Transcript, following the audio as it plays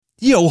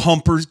Yo,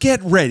 Humpers, get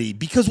ready,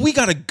 because we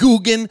got a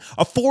Googan,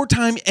 a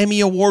 4-time Emmy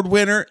Award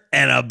winner,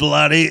 and a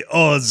bloody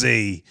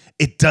Aussie.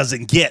 It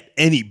doesn't get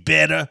any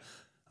better.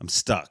 I'm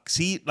stuck.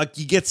 See, like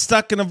you get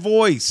stuck in a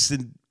voice,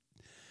 and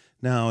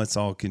now it's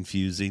all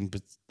confusing,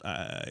 but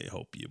I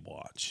hope you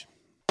watch.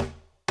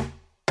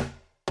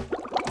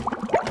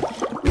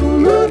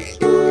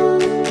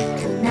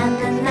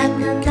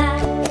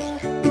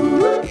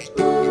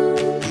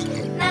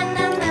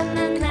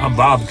 I'm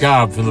Bob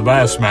Cobb from the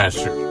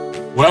Bassmaster.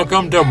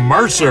 Welcome to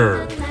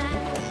Mercer.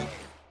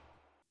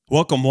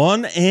 Welcome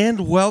one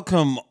and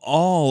welcome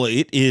all.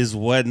 It is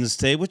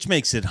Wednesday, which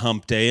makes it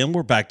hump day, and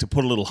we're back to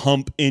put a little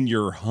hump in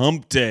your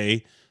hump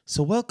day.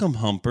 So welcome,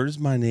 Humpers.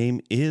 My name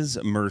is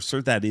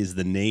Mercer. That is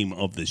the name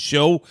of the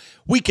show.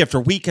 Week after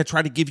week, I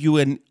try to give you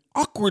an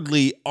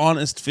awkwardly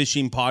honest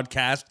fishing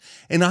podcast,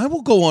 and I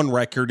will go on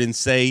record and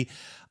say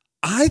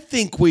I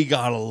think we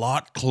got a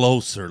lot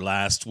closer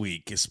last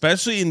week,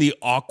 especially in the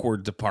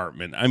awkward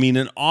department. I mean,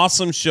 an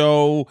awesome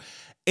show.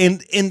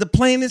 And the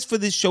plan is for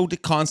this show to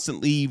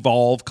constantly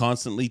evolve,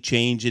 constantly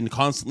change, and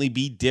constantly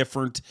be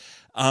different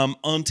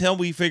until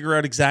we figure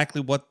out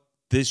exactly what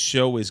this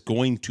show is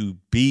going to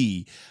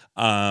be.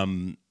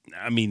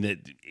 I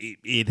mean,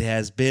 it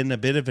has been a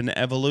bit of an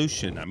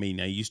evolution. I mean,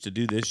 I used to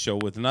do this show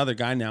with another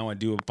guy. Now I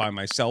do it by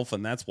myself,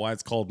 and that's why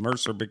it's called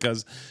Mercer,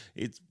 because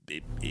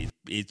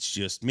it's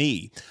just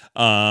me.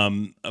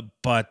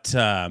 But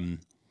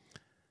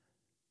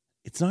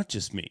it's not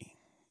just me.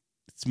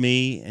 It's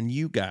me and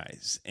you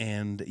guys.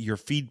 And your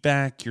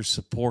feedback, your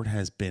support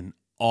has been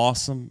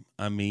awesome.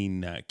 I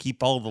mean,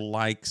 keep all the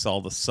likes,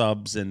 all the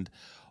subs, and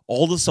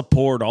all the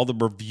support, all the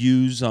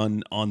reviews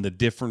on the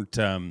different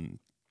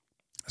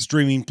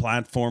streaming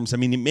platforms. I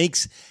mean, it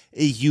makes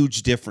a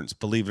huge difference,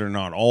 believe it or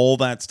not. All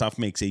that stuff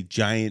makes a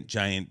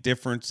giant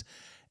difference.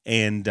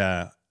 And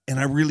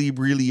I really,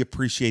 really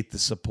appreciate the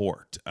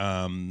support.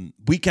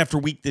 Week after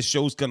week, this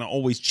show's going to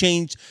always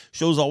change.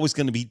 Show's always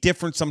going to be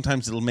different.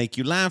 Sometimes it'll make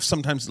you laugh.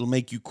 Sometimes it'll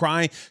make you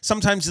cry.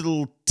 Sometimes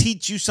it'll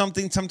teach you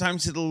something.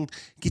 Sometimes it'll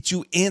get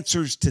you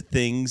answers to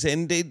things.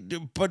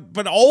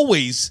 But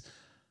always,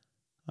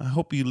 I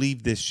hope you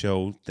leave this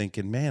show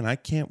thinking, man, I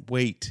can't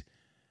wait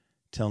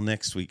till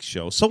next week's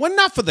show. So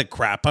enough of the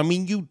crap. I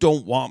mean, you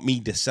don't want me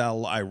to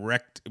sell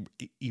erectile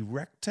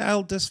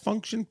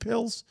dysfunction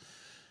pills?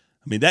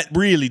 I mean, that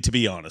really, to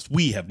be honest,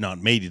 we have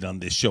not made it on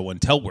this show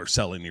until we're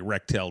selling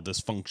erectile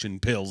dysfunction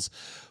pills.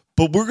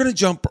 But we're going to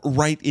jump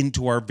right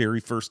into our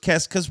very first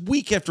guest, because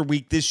week after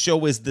week, this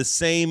show is the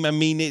same. I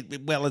mean,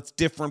 it's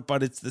different,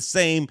 but it's the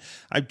same.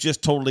 I'm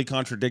just totally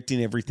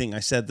contradicting everything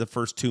I said the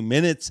first 2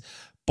 minutes.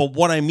 But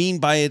what I mean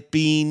by it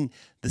being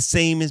the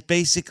same is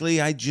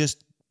basically I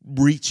just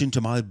reach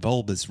into my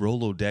bulbous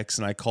Rolodex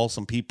and I call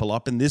some people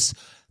up, and this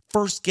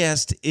first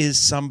guest is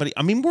somebody,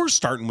 I mean, we're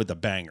starting with a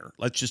banger.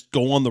 Let's just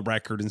go on the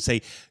record and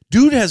say,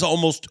 dude has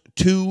almost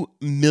 2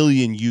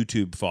 million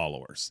YouTube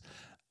followers.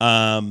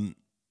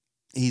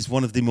 He's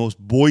one of the most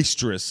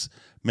boisterous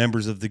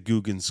members of the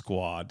Googan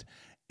Squad.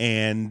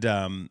 And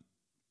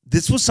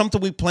this was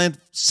something we planned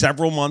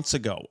several months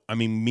ago. I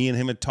mean, me and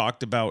him had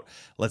talked about,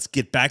 let's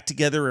get back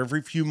together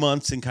every few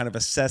months and kind of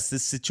assess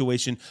this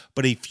situation.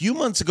 But a few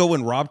months ago,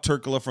 when Rob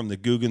Terkla from the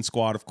Googan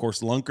Squad, of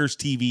course, Lunkers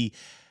TV,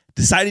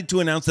 decided to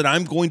announce that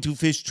I'm going to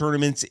fish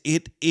tournaments,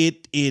 it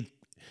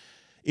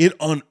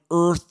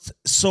unearthed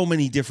so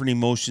many different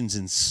emotions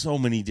in so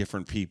many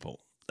different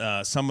people.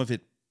 Some of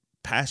it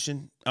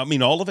passion. I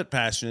mean, all of it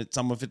passionate.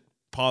 Some of it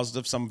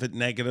positive. Some of it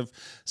negative.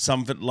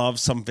 Some of it love.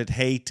 Some of it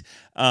hate.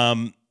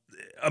 I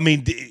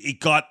mean, it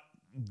got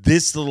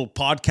this little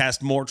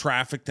podcast more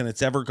traffic than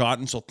it's ever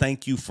gotten. So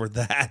thank you for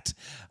that.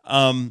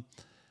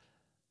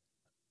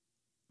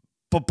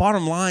 But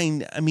bottom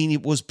line, I mean,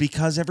 it was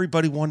because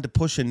everybody wanted to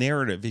push a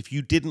narrative. If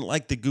you didn't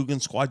like the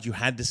Googan Squad, you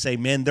had to say,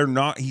 man,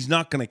 he's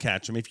not going to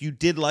catch him. If you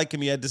did like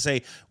him, you had to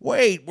say,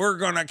 wait, we're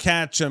going to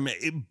catch him.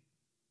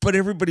 But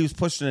everybody was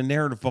pushing a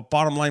narrative. But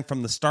bottom line,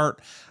 from the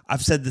start,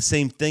 I've said the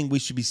same thing. We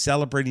should be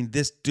celebrating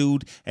this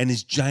dude and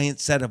his giant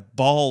set of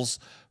balls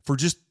for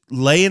just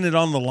laying it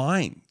on the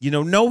line. You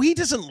know, no, he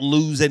doesn't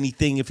lose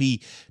anything if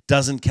he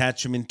doesn't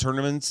catch him in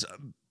tournaments.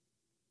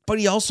 But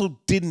he also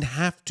didn't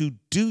have to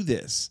do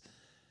this.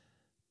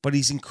 But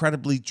he's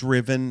incredibly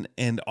driven,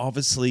 and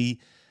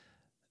obviously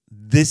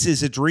this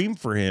is a dream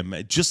for him,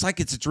 just like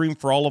it's a dream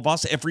for all of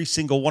us, every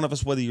single one of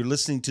us, whether you're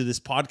listening to this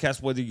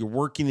podcast, whether you're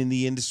working in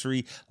the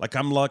industry like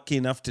I'm lucky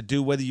enough to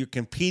do, whether you're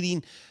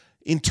competing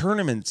in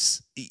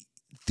tournaments.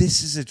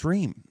 This is a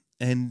dream.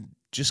 And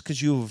just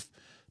because you have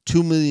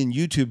 2 million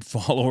YouTube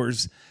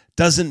followers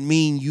doesn't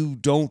mean you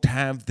don't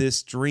have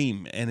this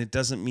dream, and it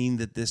doesn't mean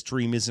that this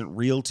dream isn't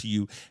real to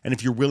you. And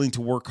if you're willing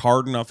to work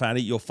hard enough at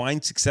it, you'll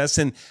find success.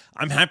 And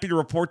I'm happy to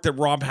report that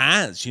Rob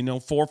has,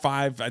 4,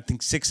 5, I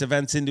think 6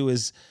 events into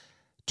his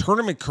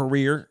tournament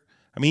career.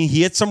 I mean,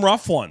 he hit some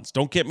rough ones.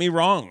 Don't get me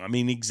wrong. I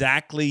mean,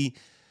 exactly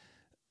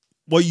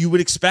what you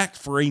would expect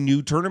for a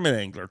new tournament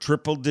angler.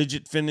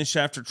 Triple-digit finish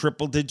after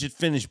triple-digit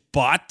finish.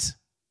 But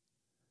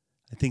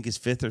I think his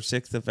 5th or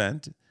 6th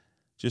event,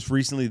 just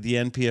recently the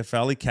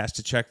NPFL, he cashed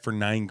a check for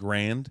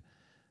 $9,000.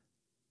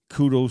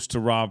 kudos to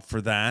Rob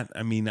for that.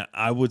 I mean,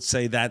 I would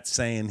say that's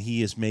saying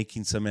he is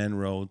making some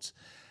inroads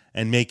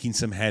and making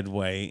some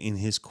headway in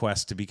his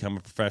quest to become a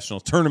professional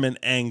tournament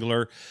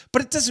angler.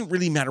 But it doesn't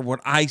really matter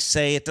what I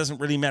say. It doesn't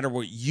really matter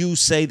what you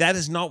say. That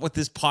is not what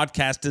this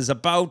podcast is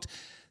about.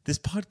 This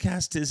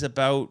podcast is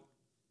about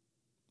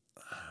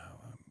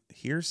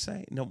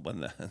hearsay. No,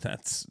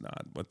 that's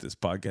not what this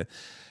podcast.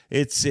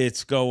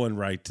 It's going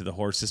right to the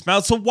horse's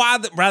mouth. So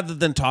rather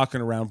than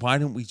talking around, why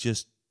don't we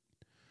just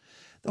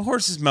the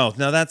horse's mouth?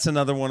 Now that's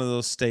another one of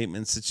those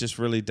statements. It's just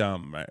really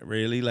dumb, right?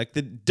 Really, like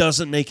that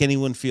doesn't make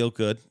anyone feel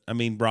good. I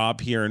mean,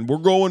 Rob here, and we're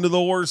going to the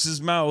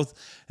horse's mouth.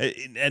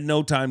 At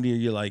no time do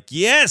you like,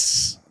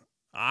 yes,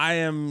 I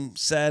am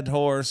said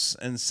horse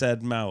and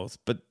said mouth.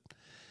 But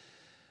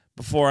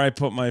before I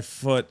put my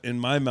foot in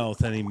my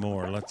mouth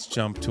anymore, let's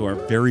jump to our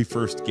very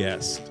first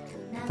guest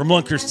from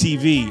Lunkers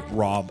TV,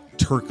 Rob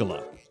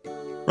Terkla.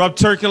 Rob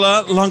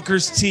Terkla,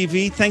 Lunkers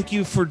TV. Thank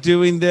you for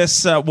doing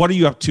this. What are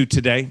you up to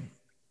today?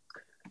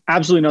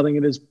 Absolutely nothing.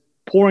 It is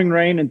pouring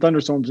rain and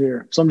thunderstorms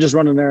here. So I'm just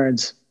running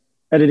errands,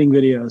 editing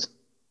videos.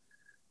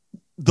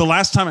 The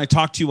last time I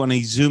talked to you on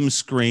a Zoom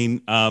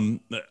screen, I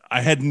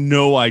had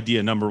no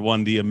idea, number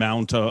one, the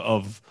amount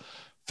of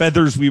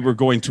feathers we were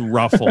going to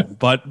ruffle,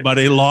 but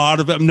a lot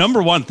of them.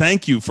 Number one,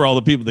 thank you for all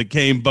the people that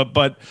came,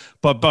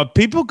 but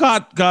people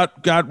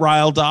got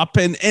riled up,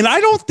 and I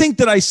don't think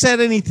that I said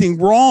anything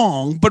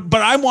wrong, but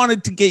I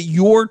wanted to get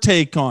your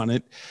take on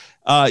it.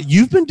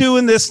 You've been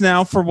doing this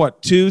now for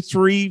what,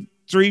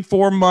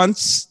 4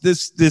 months,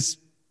 this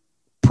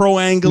pro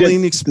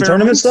angling experiment? The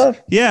tournament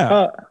stuff?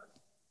 Yeah.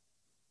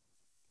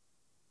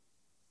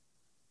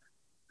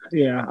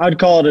 Yeah, I'd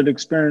call it an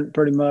experiment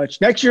pretty much.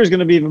 Next year is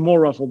going to be even more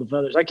ruffled the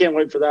feathers. I can't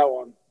wait for that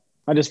one.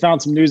 I just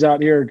found some news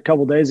out here a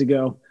couple days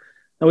ago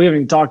that we haven't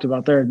even talked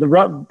about there. We're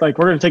going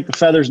to take the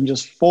feathers and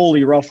just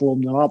fully ruffle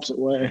them the opposite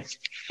way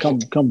come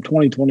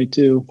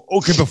 2022.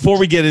 Okay, before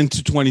we get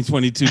into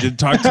 2022, to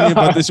talk to me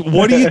about this,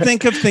 what do you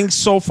think of things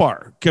so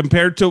far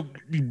compared to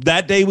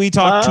that day we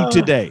talked to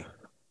today?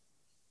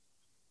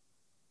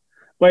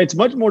 Well, it's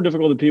much more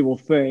difficult than people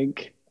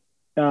think.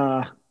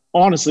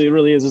 Honestly, it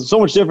really is. It's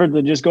so much different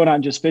than just going out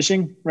and just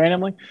fishing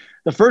randomly.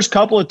 The first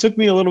couple, it took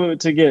me a little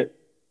bit to get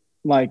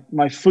like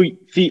my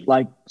feet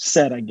like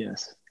set, I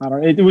guess. I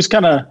don't know. It was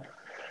kind of,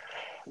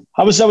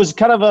 I was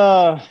kind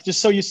of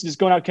just so used to just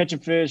going out catching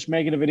fish,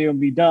 making a video and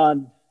be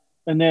done.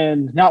 And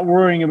then not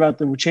worrying about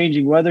the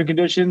changing weather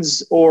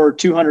conditions or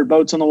 200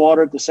 boats on the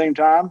water at the same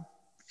time,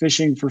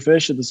 fishing for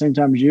fish at the same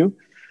time as you.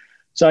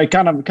 So it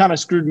kind of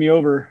screwed me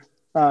over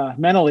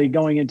mentally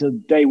going into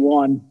day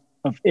one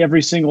of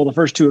the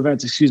first two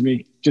events,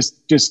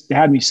 just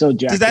had me so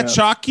jacked up. Did that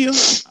shock you?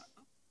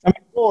 I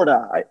mean,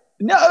 Florida,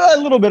 a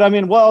little bit. I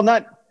mean, well,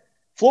 not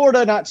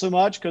Florida, not so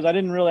much, because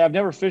I've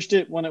never fished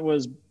it when it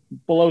was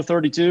below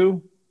 32.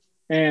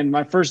 And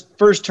my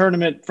first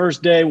tournament,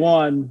 first day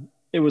one,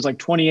 it was like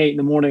 28 in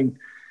the morning.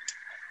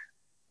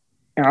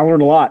 And I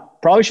learned a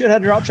lot. Probably should have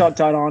had drop shot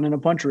tied on and a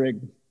punch rig.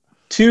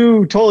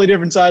 Two totally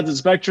different sides of the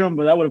spectrum,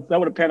 but that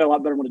would have panned out a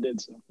lot better when it did.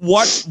 So.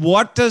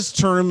 What does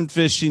tournament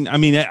fishing? I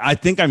mean, I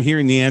think I'm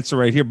hearing the answer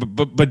right here,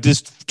 but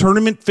does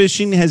tournament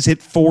fishing, has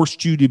it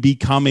forced you to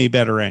become a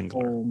better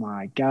angler? Oh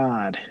my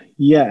God,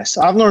 yes!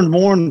 I've learned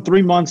more in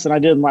 3 months than I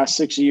did in the last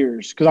 6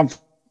 years because I'm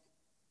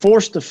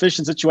forced to fish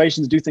in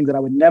situations, do things that I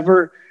would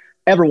never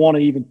ever want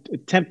to even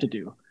attempt to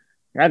do.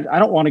 I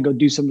don't want to go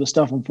do some of the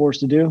stuff I'm forced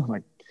to do,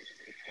 like.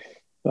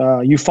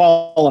 I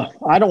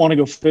don't want to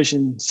go fish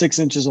in 6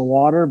 inches of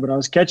water, but I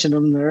was catching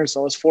them there. So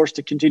I was forced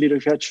to continue to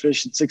catch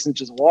fish in 6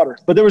 inches of water,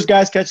 but there was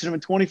guys catching them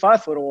in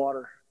 25 foot of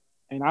water.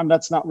 And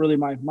that's not really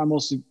my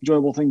most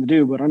enjoyable thing to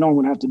do, but I know I'm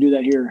going to have to do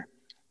that here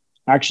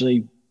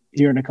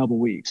in a couple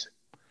weeks.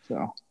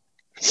 So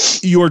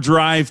your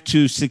drive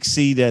to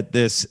succeed at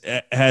this,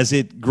 has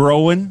it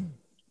grown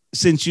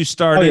since you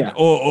started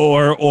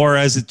or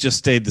has it just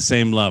stayed the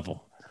same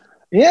level?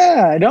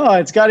 Yeah, I know.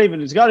 It's got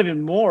even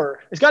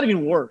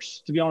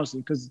worse, to be honest with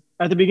you, because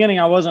at the beginning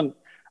I wasn't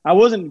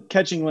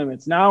catching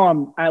limits. Now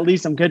I'm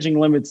catching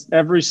limits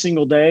every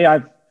single day.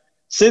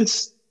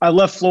 Since I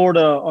left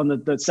Florida on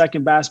the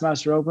second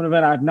Bassmaster Open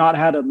event,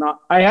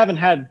 I haven't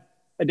had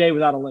a day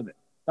without a limit.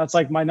 That's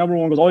like my number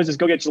one was always just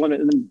go get your limit,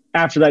 and then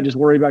after that just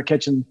worry about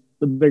catching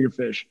the bigger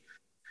fish.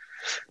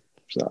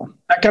 So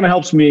that kind of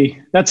helps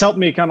me. That's helped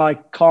me kind of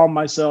like calm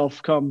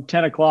myself. Come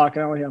 10 o'clock,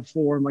 I only have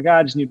 4. I'm like,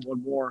 I just need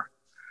one more.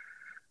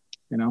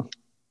 You know,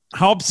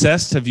 how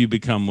obsessed have you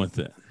become with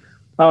it?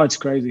 Oh, it's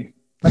crazy.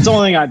 That's the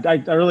only thing I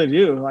really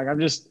do. Like,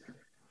 that's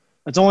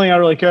the only thing I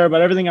really care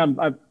about. Everything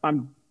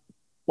I'm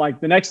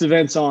like the next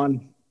event's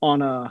on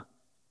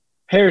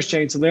Harris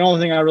chain. So the only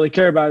thing I really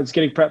care about is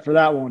getting prepped for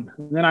that one.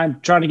 And then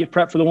I'm trying to get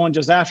prepped for the one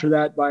just after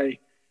that by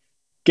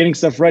getting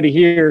stuff ready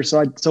here.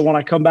 So when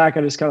I come back,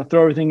 I just kind of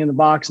throw everything in the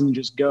box and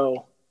just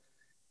go.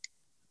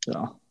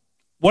 So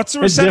what's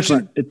the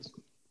reception?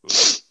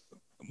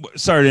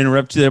 Sorry to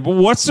interrupt you there, but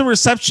what's the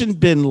reception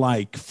been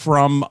like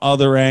from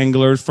other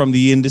anglers, from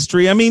the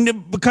industry? I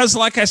mean, because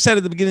like I said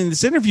at the beginning of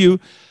this interview,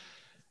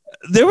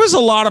 there was a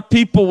lot of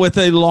people with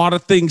a lot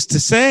of things to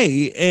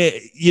say,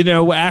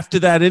 after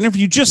that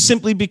interview, just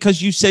simply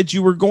because you said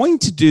you were going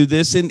to do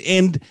this.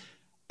 And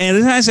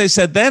as I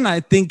said then, I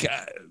think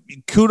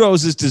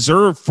kudos is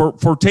deserved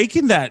for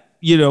taking that,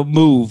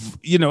 move.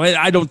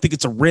 I don't think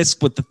it's a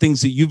risk with the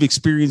things that you've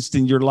experienced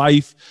in your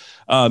life,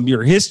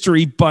 your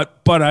history,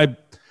 but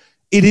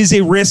it is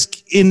a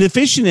risk in the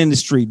fishing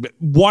industry.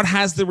 What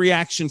has the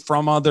reaction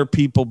from other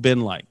people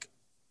been like?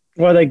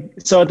 Well,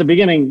 so at the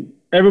beginning,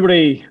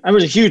 everybody, I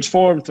was a huge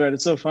forum thread.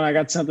 It's so funny. I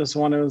got sent this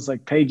one. It was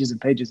like pages and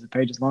pages and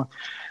pages long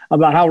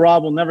about how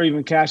Rob will never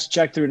even cash a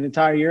check through an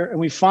entire year. And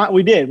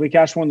we did. We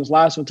cashed one this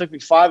last one. It took me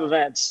 5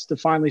 events to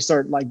finally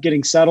start like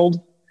getting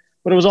settled.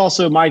 But it was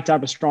also my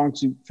type of strong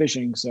suit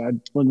fishing. So I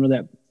wasn't really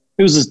that.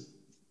 It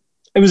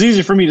was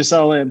easy for me to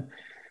settle in.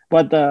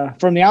 But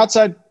from the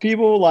outside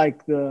people,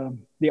 like the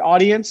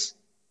audience,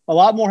 a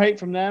lot more hate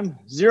from them.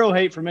 Zero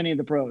hate from any of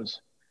the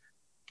pros.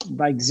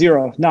 Like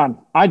zero, none.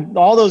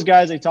 All those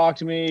guys, they talk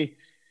to me.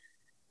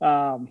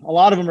 A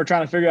lot of them are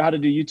trying to figure out how to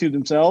do YouTube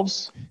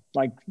themselves.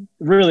 Like,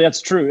 really,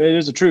 that's true. It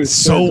is the truth.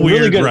 So weird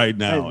really good, right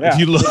now. Yeah. If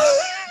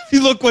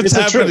you look what's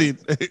happening.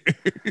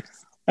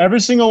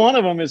 Every single one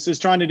of them is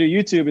trying to do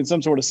YouTube in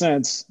some sort of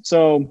sense.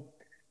 So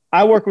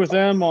I work with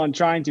them on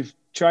trying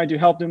to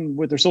help them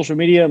with their social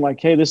media and like,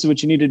 hey, this is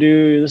what you need to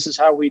do. This is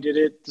how we did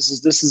it. This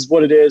is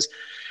what it is.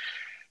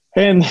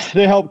 And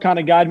they help kind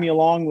of guide me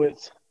along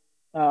with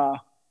how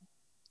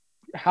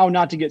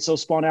not to get so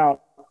spun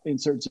out in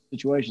certain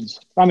situations.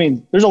 I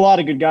mean, there's a lot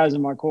of good guys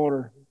in my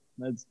corner.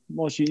 That's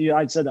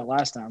I said that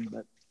last time,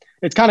 but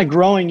it's kind of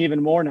growing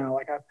even more now.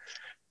 Like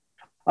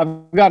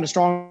I've gotten a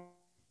strong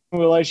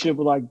relationship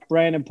with like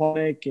Brandon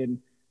Polnick and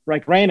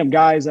like random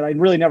guys that I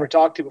really never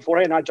talked to before.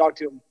 And I talk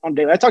to them on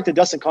daily. I talk to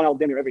Dustin Connell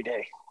dinner every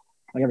day.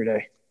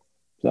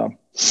 So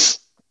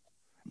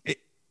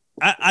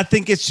I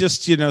think it's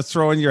just,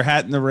 throwing your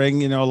hat in the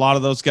ring. A lot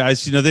of those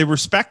guys, they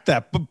respect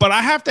that. But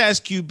I have to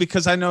ask you,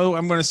 because I know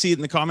I'm going to see it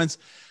in the comments,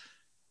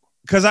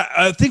 because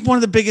I think one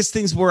of the biggest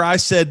things where I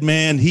said,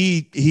 man,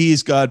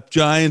 he's got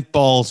giant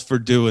balls for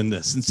doing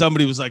this. And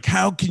somebody was like,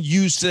 how can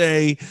you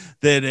say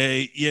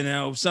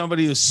that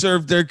somebody who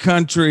served their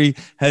country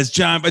has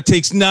giant, but it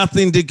takes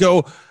nothing to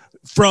go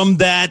from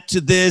that to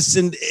this?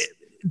 And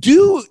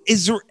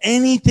is there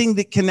anything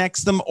that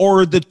connects them,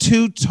 or are the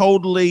two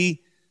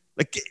totally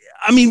like,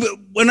 I mean,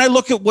 when I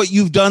look at what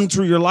you've done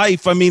through your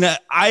life, I mean,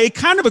 I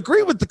kind of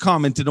agree with the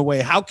comment in a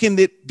way. How can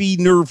it be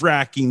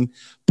nerve-wracking?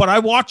 But I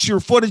watch your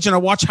footage and I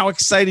watch how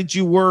excited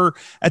you were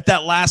at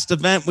that last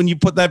event when you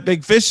put that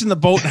big fish in the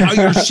boat and how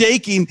you're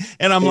shaking.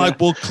 And I'm like,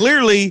 well,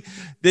 clearly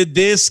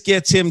this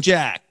gets him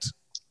jacked.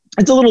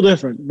 It's a little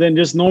different than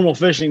just normal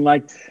fishing.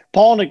 Like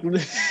Paul,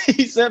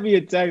 he sent me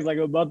a text like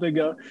a month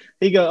ago.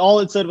 All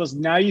it said was,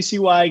 now you see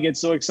why I get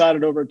so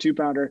excited over a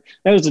 2-pounder.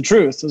 That was the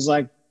truth. It was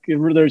like,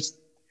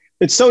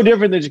 it's so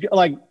different than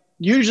like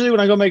usually when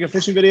I go make a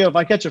fishing video, if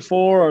I catch a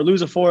 4 or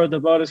lose a 4 at the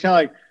boat, it's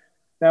kind of like,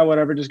 yeah,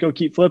 whatever, just go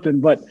keep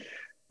flipping. But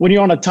when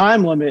you're on a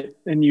time limit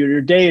and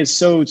your day is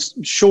so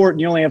short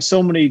and you only have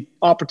so many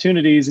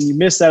opportunities and you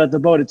miss that at the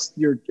boat, it's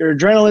your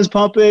adrenaline's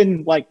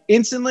pumping. Like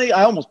instantly,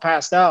 I almost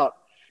passed out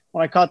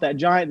when I caught that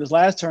giant in this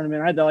last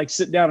tournament. I had to like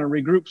sit down and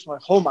regroup. So I'm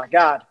like, oh my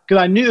God.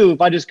 Because I knew if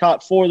I just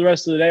caught 4 the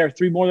rest of the day or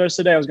 3 more the rest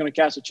of the day, I was going to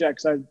cast a check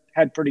because I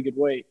had pretty good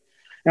weight.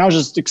 And I was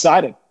just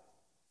excited.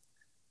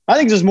 I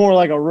think it's just more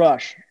like a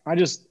rush.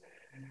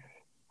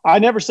 I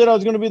never said I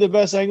was going to be the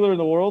best angler in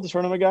the world, the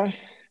tournament guy.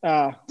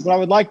 But I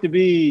would like to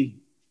be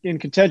in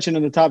contention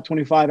in the top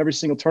 25 every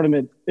single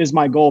tournament is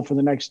my goal for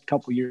the next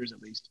couple years at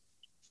least.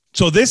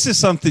 So this is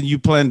something you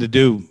plan to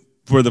do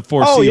for the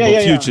foreseeable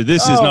future.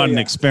 This is not an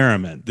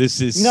experiment. This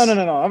is no.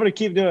 I'm going to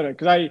keep doing it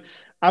because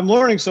I'm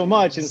learning so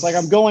much, and it's like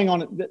I'm going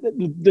on.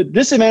 The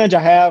disadvantage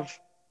I have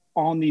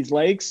on these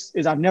lakes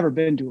is I've never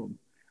been to them,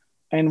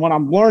 and when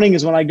I'm learning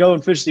is when I go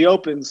and fish the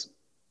opens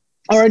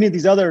or any of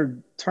these other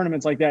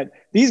tournaments like that.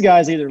 These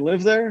guys either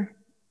live there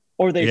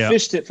or they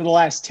fished it for the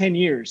last 10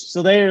 years,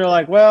 so they're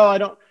like, well, I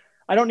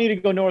don't need to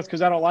go north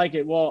because I don't like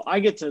it. Well,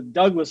 I get to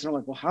Douglas and I'm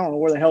like, well, I don't know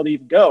where the hell to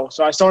even go.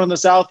 So I start in the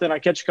south and I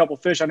catch a couple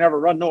of fish. I never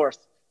run north.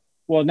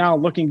 Well, now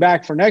looking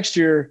back for next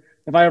year,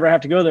 if I ever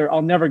have to go there,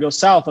 I'll never go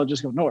south. I'll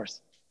just go north.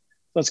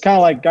 So it's kind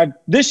of like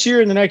this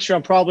year and the next year,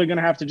 I'm probably going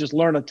to have to just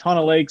learn a ton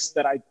of lakes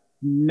that I've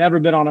never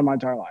been on in my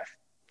entire life.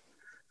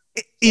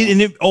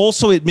 And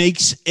it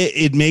makes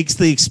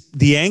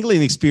the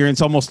angling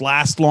experience almost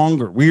last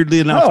longer. Weirdly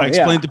enough, I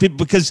explained to people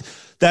because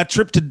that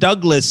trip to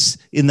Douglas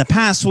in the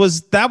past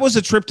was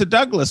a trip to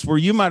Douglas where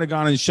you might have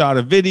gone and shot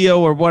a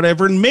video or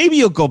whatever, and maybe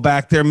you'll go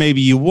back there,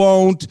 maybe you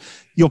won't.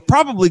 You'll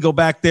probably go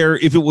back there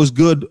if it was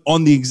good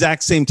on the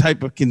exact same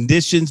type of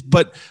conditions.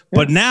 But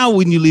now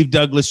when you leave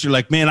Douglas, you're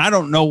like, man, I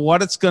don't know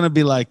what it's going to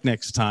be like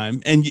next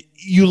time. And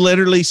you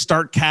literally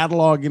start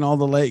cataloging all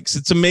the lakes.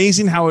 It's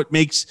amazing how it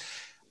makes.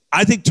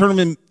 I think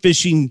tournament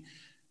fishing,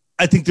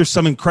 I think there's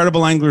some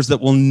incredible anglers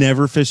that will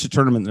never fish a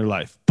tournament in their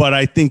life. But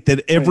I think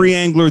that every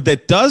angler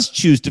that does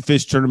choose to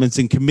fish tournaments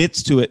and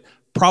commits to it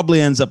probably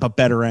ends up a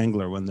better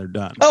angler when they're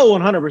done. Oh,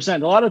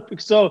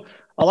 100%.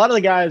 a lot of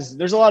the guys,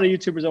 there's a lot of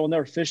YouTubers that will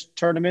never fish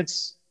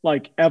tournaments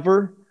like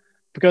ever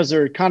because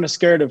they're kind of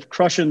scared of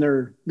crushing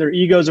their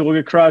egos or will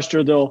get crushed,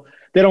 or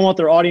they don't want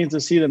their audience to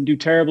see them do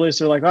terribly.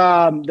 So they're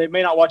like, they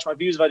may not watch my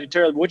views if I do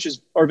terribly,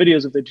 or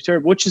videos if they do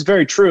terribly, which is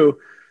very true.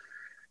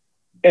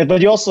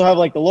 But you also have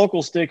like the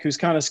local stick who's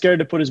kind of scared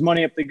to put his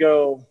money up to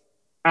go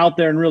out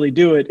there and really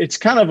do it. It's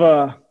kind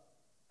of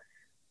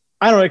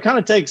I don't know, it kind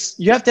of takes,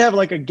 you have to have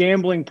like a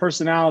gambling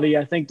personality,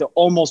 I think, to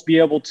almost be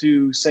able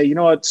to say, you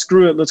know what,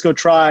 screw it, let's go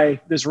try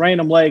this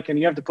random lake, and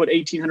you have to put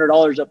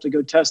 $1,800 up to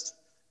go test.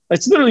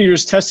 It's literally you're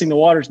just testing the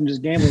waters and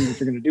just gambling if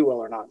you're going to do well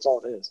or not. That's all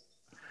it is.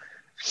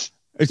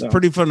 It's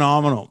pretty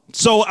phenomenal.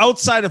 So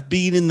outside of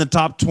being in the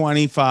top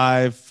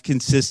 25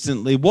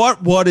 consistently,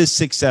 what is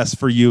success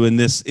for you in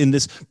this?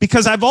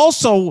 Because I'll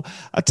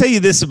tell you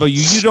this about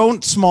you. You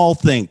don't small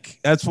think.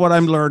 That's what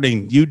I'm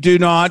learning. You do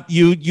not,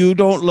 you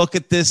don't look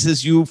at this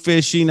as you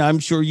fishing. I'm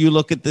sure you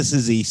look at this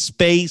as a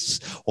space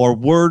or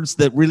words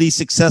that really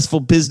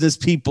successful business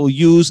people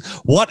use.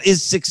 What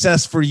is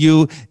success for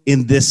you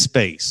in this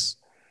space?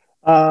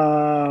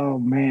 Oh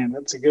man,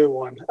 that's a good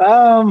one.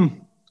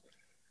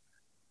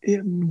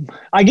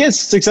 I guess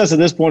success at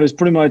this point is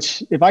pretty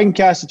much if I can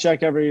cash a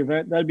check every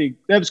event,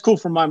 that's cool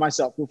for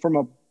myself. From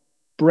a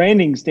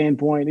branding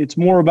standpoint, it's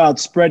more about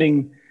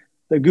spreading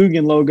the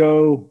Googan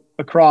logo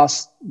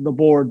across the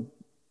board.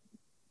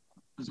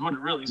 Is what it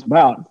really is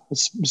about.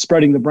 It's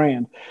spreading the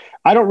brand.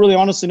 I don't really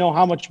honestly know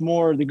how much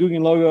more the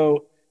Googan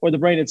logo or the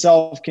brand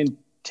itself can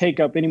take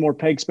up any more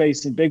peg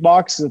space in big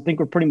box. I think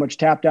we're pretty much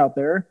tapped out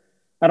there.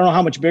 I don't know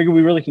how much bigger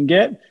we really can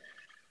get.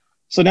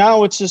 So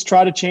now it's just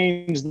try to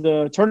change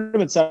the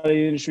tournament side of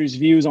the industry's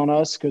views on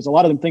us, because a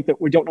lot of them think that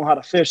we don't know how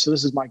to fish. So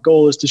this is my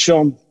goal, is to show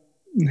them,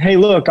 hey,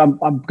 look, I'm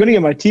going to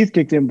get my teeth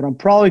kicked in, but I'm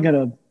probably going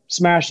to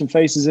smash some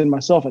faces in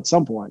myself at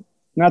some point.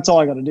 And that's all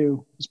I got to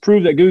do, is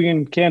prove that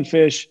Googan can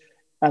fish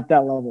at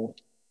that level.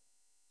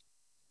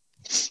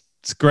 It's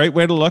a great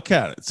way to look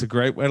at it. So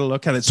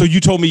you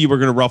told me you were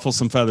going to ruffle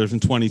some feathers in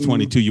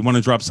 2022. You want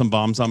to drop some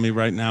bombs on me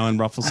right now and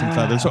ruffle some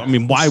feathers? I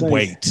mean, why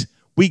wait?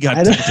 We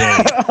got today.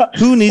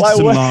 Who needs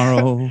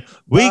tomorrow?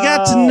 We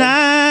got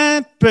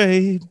tonight,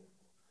 babe.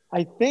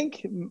 I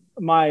think the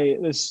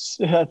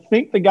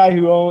guy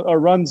who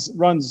runs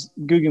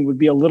Googan would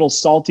be a little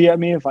salty at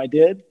me if I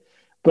did.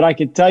 But I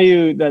could tell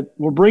you that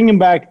we're bringing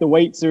back the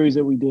weight series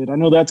that we did. I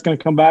know that's going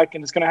to come back,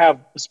 and it's going to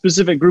have a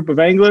specific group of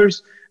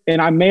anglers,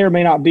 and I may or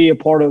may not be a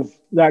part of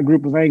that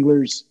group of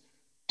anglers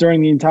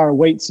during the entire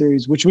weight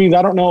series, which means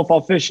I don't know if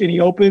I'll fish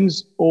any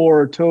opens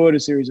or Toyota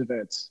series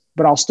events,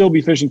 but I'll still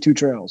be fishing 2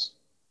 trails.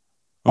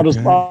 I'll just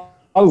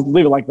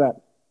leave it like that.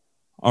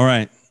 All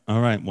right.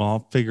 Well,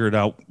 I'll figure it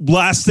out.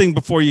 Last thing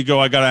before you go,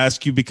 I got to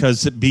ask you,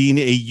 because being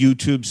a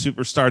YouTube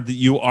superstar that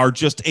you are,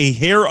 just a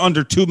hair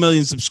under 2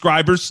 million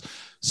subscribers.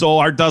 So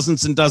our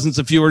dozens and dozens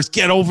of viewers,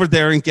 get over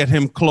there and get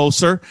him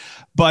closer.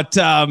 But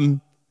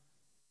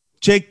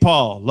Jake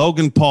Paul,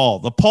 Logan Paul,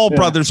 the Paul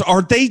brothers,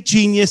 are they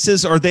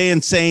geniuses? Are they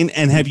insane?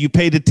 And have you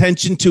paid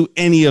attention to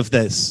any of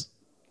this?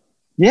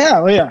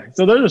 Yeah.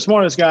 So they're the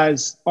smartest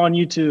guys on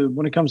YouTube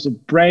when it comes to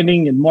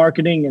branding and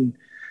marketing and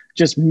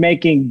just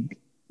making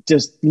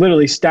just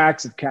literally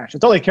stacks of cash.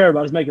 That's all they care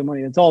about, is making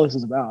money. That's all this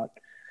is about.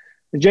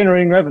 They're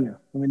generating revenue.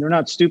 I mean, they're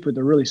not stupid.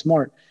 They're really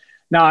smart.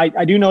 Now,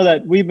 I do know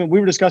that we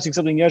were discussing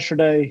something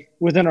yesterday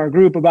within our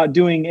group about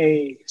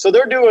doing so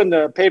they're doing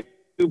the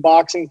pay-per-view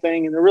boxing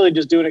thing, and they're really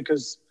just doing it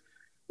because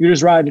you're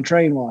just riding a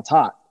train while it's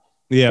hot.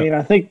 Yeah.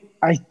 I mean,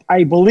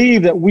 I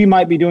believe that we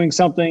might be doing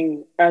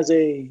something as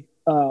a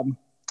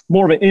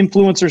more of an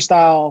influencer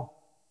style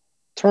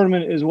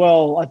tournament as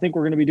well. I think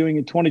we're going to be doing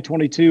in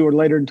 2022 or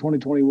later in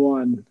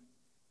 2021.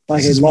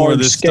 Like this is more of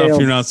this scale stuff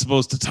you're not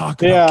supposed to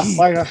talk about.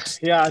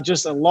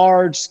 Just a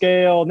large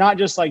scale, not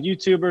just like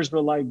YouTubers,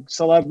 but like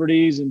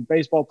celebrities and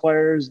baseball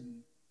players.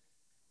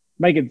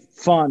 Make it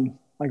fun,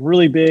 like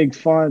really big,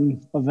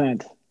 fun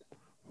event.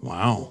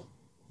 Wow.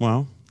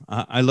 Well,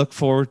 I look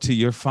forward to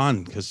your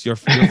fun, because your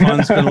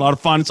fun's been a lot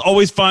of fun. It's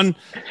always fun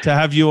to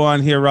have you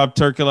on here, Rob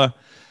Terkla.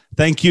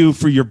 Thank you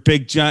for your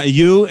big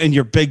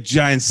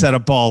giant set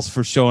of balls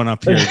for showing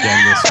up here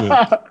again this week.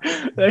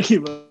 Thank you,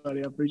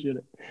 buddy. I appreciate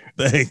it.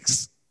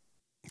 Thanks.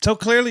 So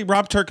clearly,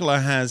 Rob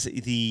Terkla has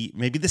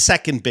maybe the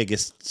second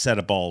biggest set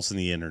of balls in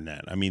the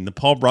internet. I mean, the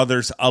Paul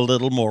brothers, a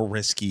little more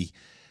risky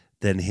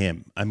than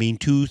him. I mean,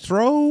 to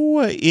throw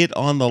it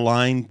on the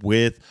line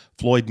with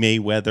Floyd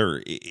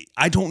Mayweather,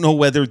 I don't know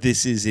whether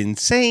this is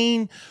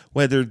insane,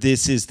 whether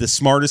this is the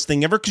smartest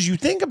thing ever, because you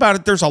think about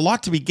it, there's a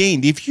lot to be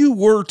gained. If you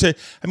were to,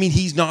 I mean,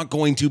 he's not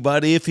going to,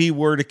 but if he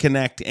were to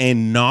connect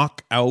and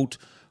knock out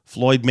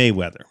Floyd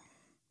Mayweather,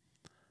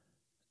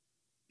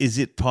 is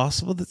it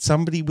possible that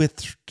somebody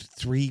with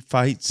 3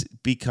 fights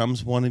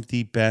becomes one of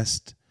the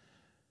best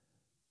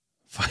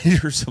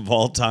fighters of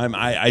all time?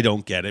 I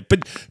don't get it.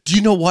 But do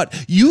you know what?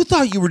 You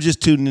thought you were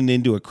just tuning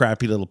into a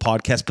crappy little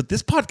podcast, but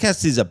this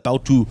podcast is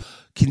about to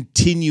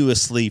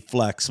continuously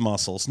flex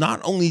muscles.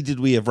 Not only did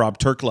we have Rob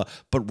Terkla,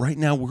 but right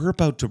now we're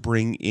about to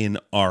bring in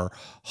our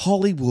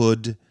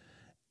Hollywood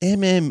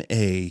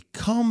MMA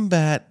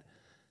combat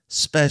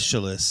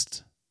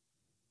specialist,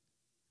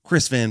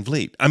 Chris Van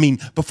Vliet. I mean,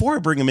 before I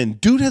bring him in,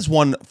 dude has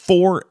won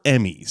 4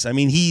 Emmys. I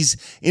mean, he's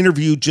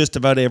interviewed just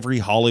about every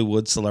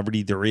Hollywood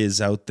celebrity there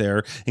is out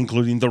there,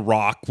 including The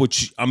Rock,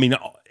 which, I mean,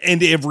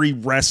 and every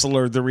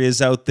wrestler there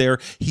is out there.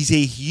 He's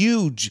a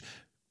huge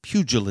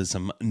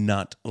pugilism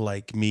nut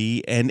like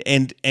me.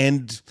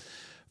 And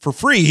for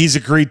free, he's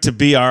agreed to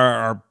be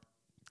our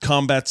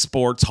combat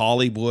sports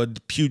Hollywood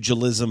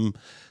pugilism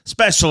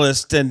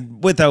specialist.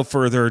 And without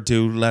further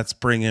ado, let's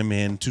bring him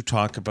in to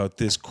talk about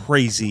this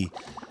crazy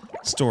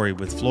story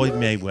with Floyd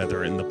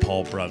Mayweather and the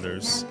Paul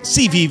brothers.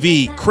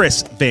 CVV,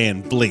 Chris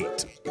Van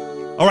Vliet.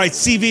 All right,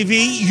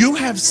 CVV, you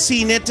have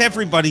seen it.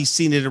 Everybody's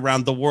seen it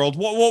around the world.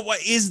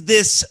 What is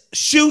this,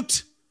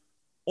 shoot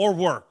or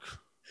work?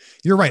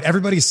 You're right.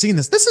 Everybody's seen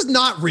this. This is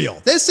not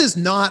real. This is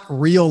not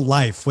real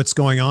life, what's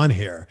going on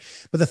here.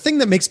 But the thing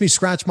that makes me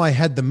scratch my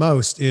head the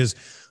most is,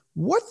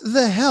 what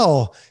the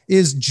hell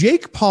is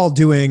Jake Paul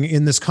doing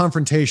in this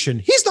confrontation?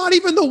 He's not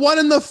even the one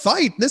in the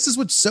fight. This is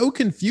what's so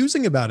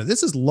confusing about it.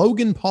 This is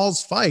Logan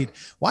Paul's fight.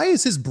 Why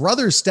is his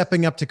brother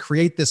stepping up to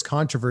create this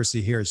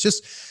controversy here? It's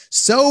just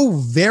so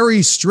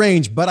very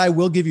strange, but I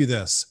will give you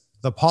this.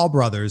 The Paul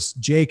brothers,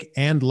 Jake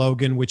and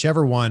Logan,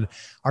 whichever one,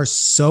 are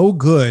so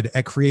good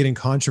at creating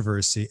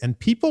controversy. And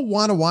people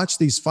want to watch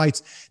these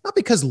fights, not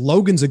because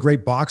Logan's a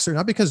great boxer,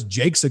 not because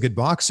Jake's a good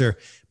boxer.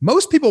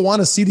 Most people want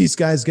to see these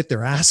guys get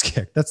their ass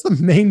kicked. That's the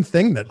main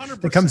thing that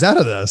comes out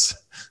of this.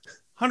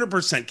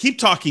 100%. Keep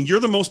talking. You're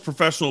the most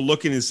professional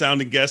looking and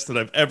sounding guest that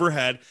I've ever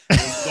had. And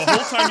the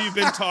whole time you've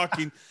been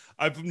talking,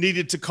 I've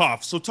needed to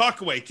cough. So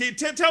talk away.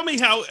 Tell me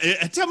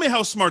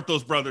how smart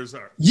those brothers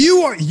are.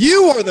 You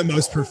are the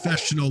most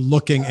professional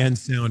looking and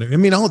sounding. I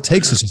mean, all it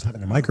takes is just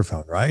having a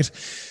microphone, right?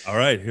 All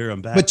right, here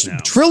I'm back. But now.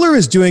 Triller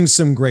is doing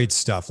some great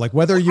stuff. Like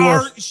whether you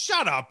are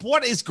shut up.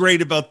 What is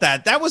great about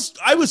that? I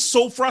was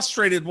so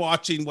frustrated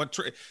watching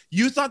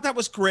you thought that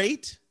was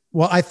great.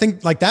 Well, I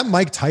think like that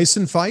Mike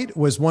Tyson fight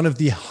was one of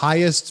the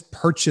highest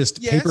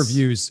purchased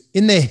pay-per-views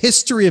in the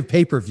history of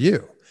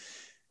pay-per-view.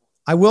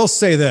 I will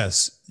say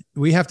this.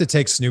 We have to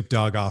take Snoop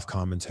Dogg off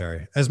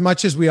commentary. As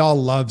much as we all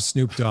love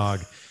Snoop Dogg,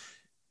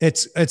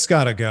 it's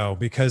got to go,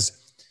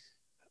 because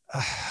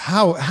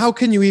how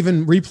can you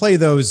even replay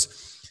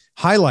those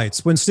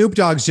highlights when Snoop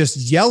Dogg's just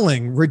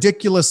yelling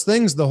ridiculous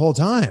things the whole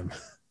time?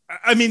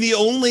 I mean, the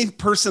only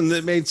person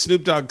that made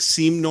Snoop Dogg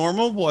seem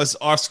normal was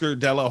Oscar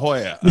De La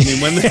Hoya. I mean,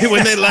 when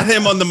they let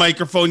him on the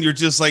microphone, you're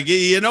just like,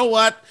 you know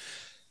what?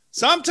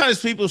 Sometimes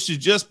people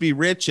should just be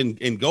rich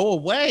and go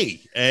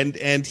away.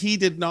 And he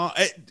did not.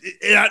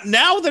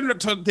 Now they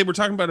were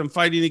talking about him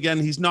fighting again.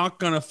 He's not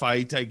going to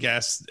fight, I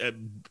guess,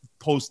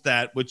 post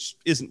that, which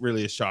isn't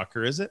really a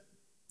shocker, is it?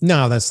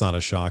 No, that's not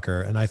a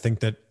shocker. And I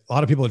think that a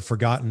lot of people had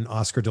forgotten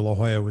Oscar De La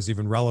Hoya was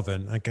even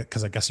relevant,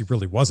 because I guess he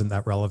really wasn't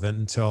that relevant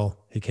until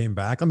he came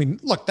back. I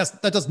mean, look,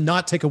 that does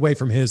not take away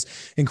from his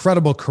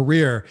incredible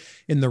career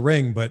in the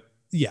ring. But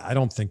yeah, I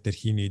don't think that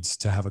he needs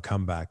to have a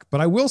comeback. But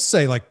I will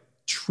say, like,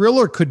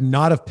 Triller could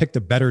not have picked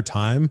a better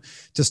time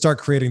to start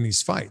creating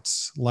these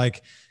fights.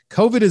 Like,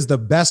 COVID is the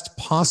best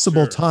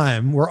possible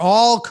time. We're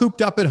all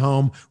cooped up at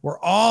home. We're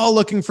all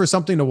looking for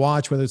something to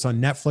watch, whether it's on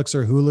Netflix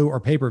or Hulu or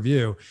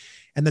pay-per-view.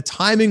 And the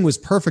timing was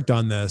perfect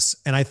on this.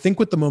 And I think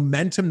with the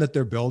momentum that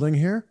they're building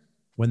here,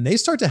 when they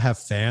start to have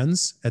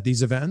fans at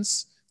these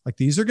events, like,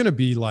 these are going to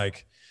be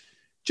like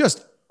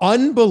just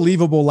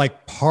unbelievable,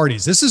 like,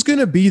 parties. This is going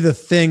to be the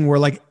thing where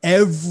like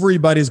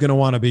everybody's going to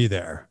want to be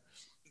there.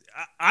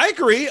 I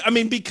agree. I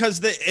mean, because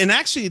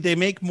they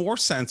make more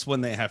sense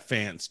when they have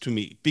fans, to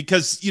me,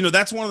 because,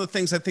 that's one of the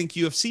things I think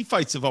UFC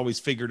fights have always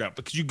figured out,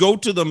 because you go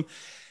to them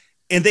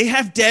and they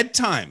have dead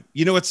time.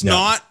 It's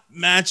not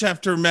match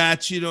after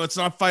match. It's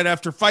not fight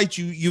after fight.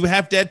 You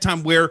have dead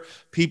time where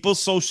people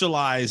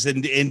socialize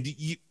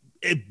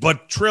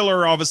but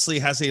Triller obviously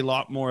has a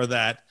lot more of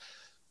that.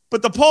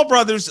 But the Paul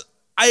brothers,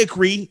 I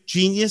agree,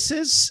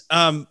 geniuses.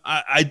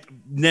 I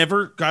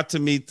never got to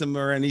meet them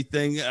or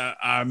anything.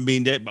 I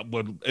mean,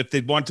 if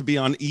they'd want to be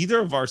on either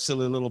of our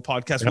silly little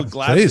podcasts, we'd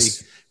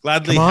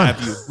gladly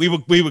have you.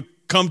 We would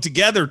come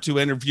together to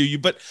interview you.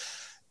 But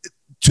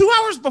 2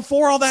 hours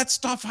before all that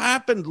stuff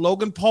happened,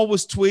 Logan Paul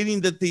was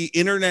tweeting that the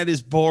internet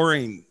is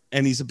boring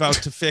and he's about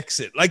to fix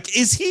it. Like,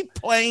 is he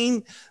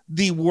playing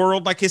the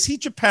world? Like, is he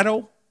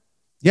Geppetto?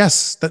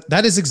 Yes,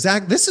 that is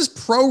exact. This is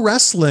pro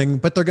wrestling,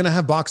 but they're going to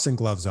have boxing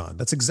gloves on.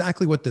 That's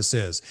exactly what this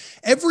is.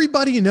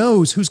 Everybody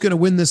knows who's going to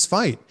win this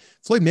fight.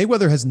 Floyd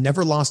Mayweather has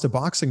never lost a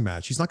boxing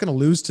match. He's not going to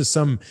lose to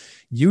some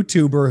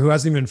YouTuber who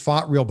hasn't even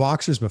fought real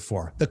boxers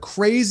before. The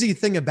crazy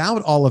thing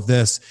about all of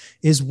this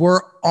is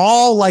we're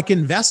all like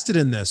invested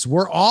in this.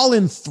 We're all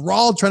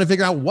enthralled trying to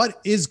figure out what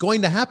is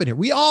going to happen here.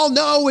 We all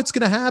know it's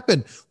going to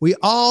happen. We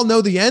all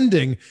know the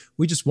ending.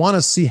 We just want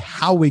to see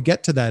how we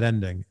get to that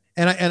ending.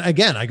 And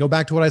again, I go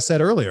back to what I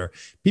said earlier.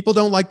 People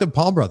don't like the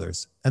Paul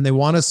brothers, and they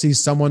want to see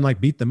someone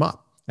like beat them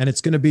up. And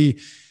it's going to be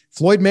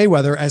Floyd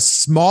Mayweather, as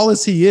small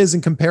as he is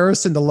in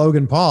comparison to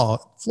Logan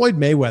Paul. Floyd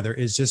Mayweather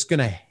is just going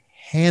to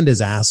hand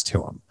his ass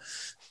to him.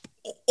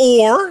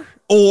 Or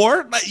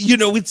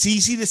it's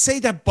easy to say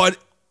that, but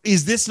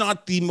is this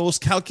not the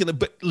most calculated?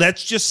 But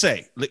let's just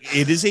say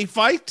it is a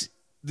fight.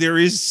 There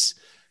is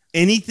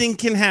anything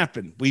can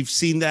happen. We've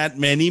seen that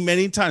many,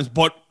 many times.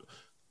 But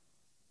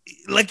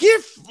like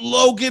if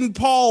Logan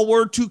Paul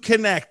were to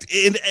connect,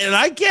 and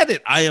I get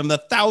it, I am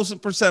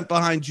 1,000%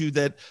 behind you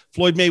that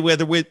Floyd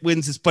Mayweather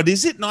wins this. But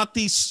is it not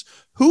these?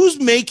 Who's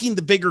making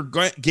the bigger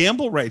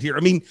gamble right here? I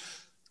mean,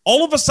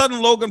 all of a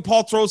sudden, Logan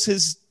Paul throws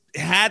his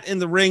hat in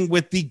the ring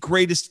with the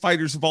greatest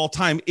fighters of all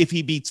time if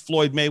he beats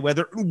Floyd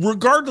Mayweather,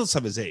 regardless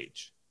of his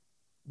age.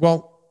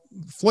 Well,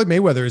 Floyd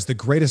Mayweather is the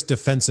greatest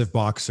defensive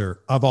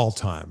boxer of all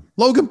time.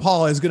 Logan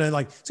Paul is going to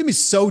it's going to be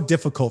so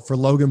difficult for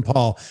Logan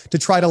Paul to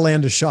try to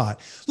land a shot.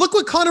 Look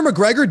what Conor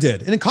McGregor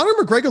did. And Conor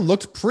McGregor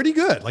looked pretty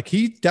good. Like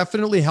he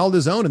definitely held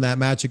his own in that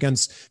match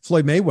against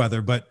Floyd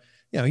Mayweather, but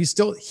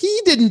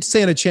he didn't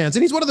stand a chance.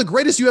 And he's one of the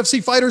greatest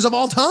UFC fighters of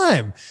all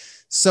time.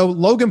 So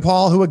Logan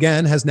Paul, who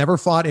again has never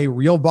fought a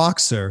real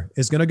boxer,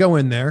 is going to go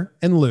in there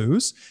and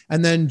lose.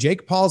 And then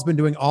Jake Paul's been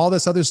doing all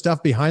this other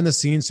stuff behind the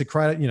scenes to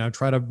try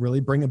to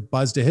really bring a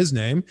buzz to his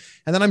name.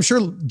 And then I'm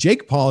sure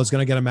Jake Paul is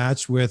going to get a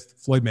match with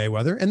Floyd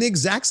Mayweather, and the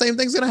exact same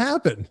thing's going to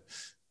happen.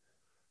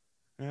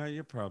 Yeah,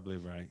 you're probably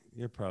right.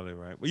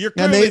 Well,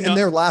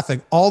 they're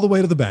laughing all the way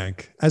to the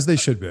bank, as they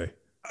should be.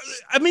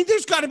 I mean,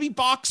 there's got to be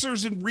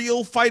boxers and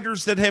real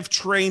fighters that have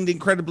trained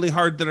incredibly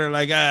hard that are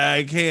like,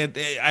 I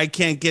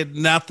can't get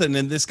nothing.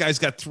 And this guy's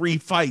got 3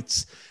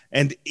 fights.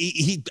 And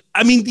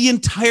the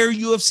entire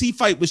UFC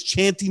fight was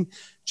chanting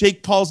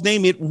Jake Paul's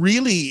name. It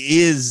really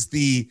is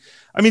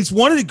it's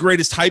one of the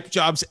greatest hype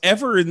jobs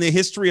ever in the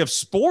history of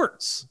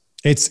sports.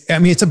 It's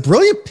a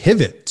brilliant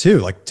pivot too,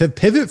 like to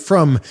pivot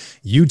from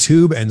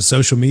YouTube and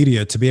social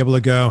media to be able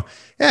to go,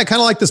 yeah, I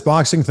kind of like this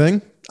boxing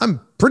thing.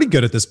 I'm pretty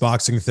good at this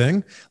boxing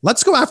thing.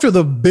 Let's go after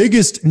the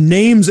biggest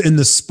names in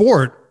the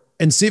sport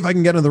and see if I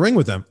can get in the ring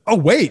with them. Oh,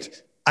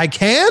 wait, I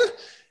can?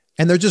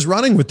 And they're just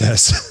running with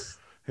this.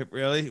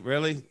 Really?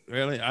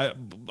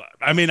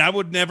 I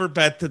would never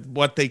bet that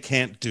what they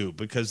can't do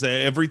because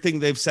everything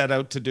they've set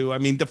out to do. I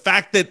mean, the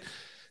fact that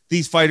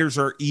these fighters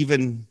are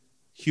even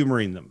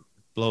humoring them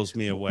blows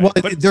me away. Well,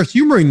 they're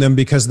humoring them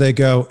because they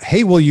go,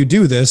 hey, will you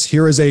do this?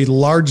 Here is a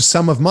large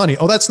sum of money.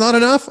 Oh, that's not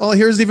enough? Oh,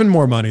 here's even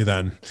more money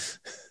then.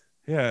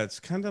 Yeah, it's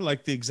kind of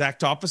like the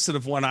exact opposite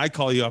of when I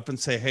call you up and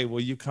say, hey,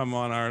 will you come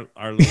on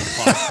our little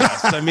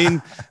podcast? I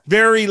mean,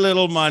 very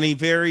little money,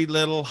 very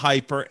little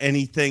hype or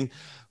anything.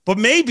 But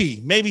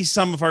maybe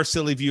some of our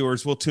silly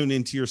viewers will tune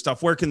into your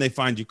stuff. Where can they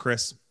find you,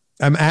 Chris?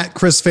 I'm at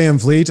Chris Van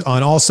Vliet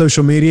on all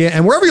social media.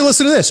 And wherever you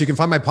listen to this, you can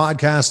find my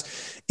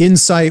podcast,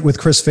 Insight with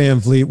Chris Van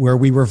Vliet, where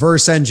we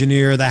reverse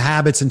engineer the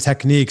habits and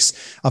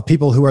techniques of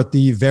people who are at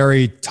the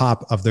very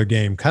top of their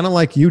game. Kind of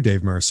like you,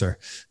 Dave Mercer.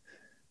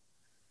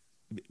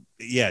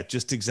 Yeah,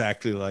 just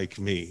exactly like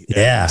me.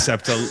 Yeah.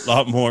 Except a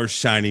lot more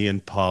shiny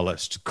and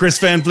polished. Chris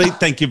Van Vliet,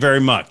 thank you very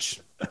much.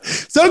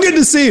 So good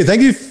to see you.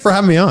 Thank you for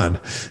having me on.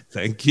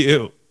 Thank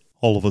you.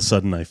 All of a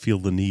sudden, I feel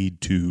the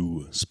need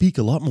to speak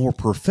a lot more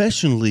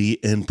professionally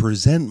and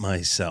present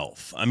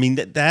myself. I mean,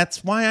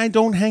 that's why I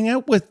don't hang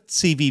out with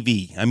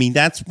CVV. I mean,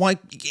 that's why,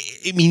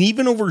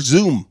 even over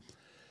Zoom,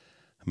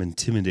 I'm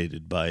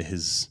intimidated by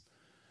his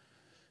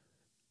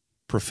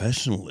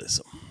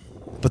professionalism.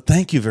 But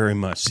thank you very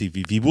much,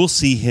 CVV. We'll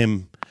see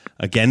him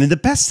again. And the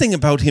best thing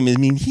about him,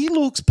 he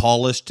looks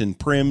polished and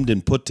primed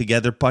and put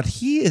together, but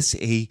he is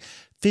a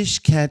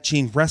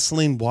fish-catching,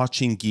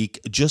 wrestling-watching geek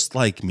just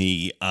like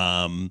me.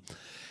 And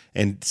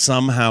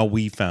somehow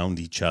we found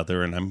each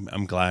other, and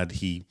I'm glad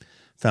he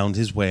found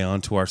his way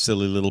onto our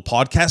silly little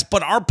podcast.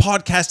 But our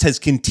podcast has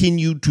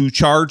continued to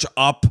charge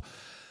up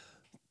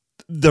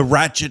the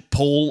ratchet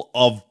pole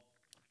of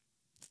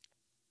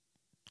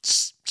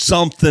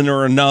something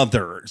or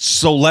another.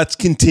 So let's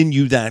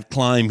continue that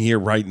climb here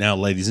right now,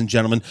 ladies and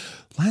gentlemen.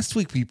 Last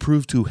week, we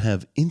proved to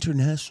have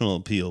international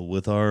appeal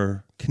with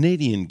our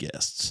Canadian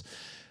guests.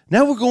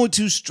 Now we're going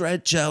to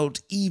stretch out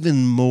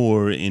even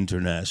more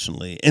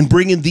internationally and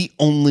bring in the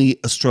only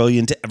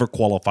Australian to ever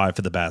qualify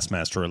for the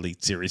Bassmaster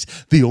Elite Series,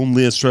 the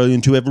only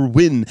Australian to ever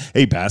win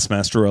a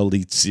Bassmaster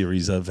Elite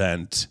Series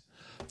event.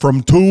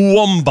 From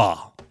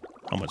Toowoomba.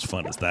 How much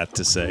fun is that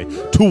to say?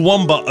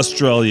 Toowoomba,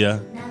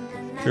 Australia.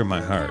 Hear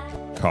my heart.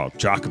 Carl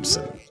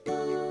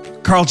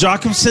Jocumsen. Carl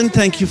Jocumsen,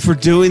 thank you for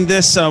doing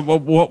this.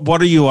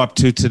 What are you up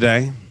to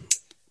today?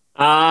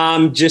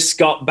 Just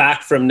got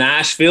back from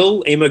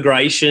Nashville,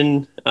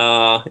 immigration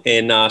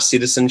and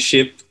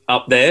citizenship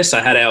up there. So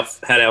I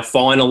had our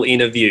final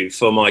interview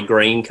for my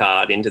green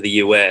card into the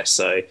US.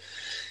 So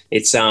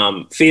it's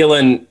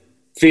feeling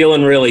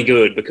really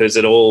good because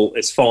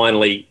it's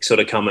finally sort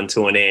of coming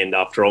to an end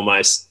after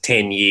almost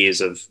 10 years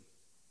of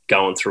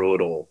going through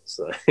it all.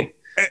 So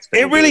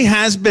it really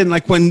has been.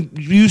 Like when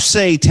you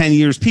say 10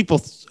 years, people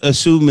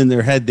assume in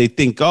their head, they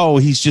think, oh,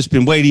 he's just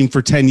been waiting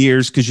for 10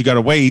 years because you got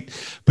to wait.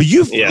 But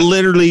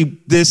literally,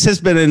 this has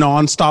been a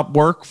nonstop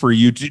work for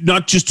you,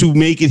 not just to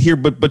make it here,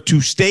 but to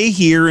stay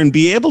here and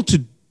be able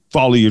to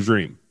follow your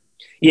dream.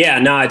 Yeah,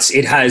 no,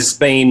 it has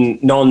been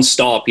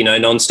nonstop,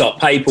 nonstop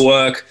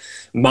paperwork,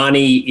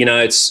 money,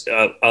 it's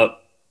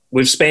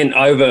we've spent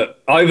over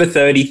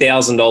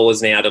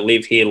 $30,000 now to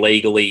live here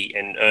legally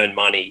and earn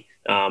money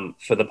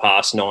for the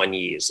past 9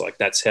 years. Like,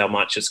 that's how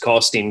much it's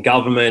cost in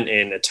government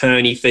and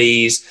attorney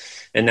fees.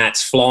 And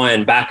that's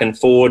flying back and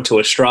forward to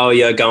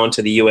Australia, going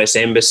to the US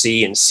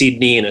Embassy in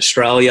Sydney in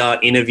Australia,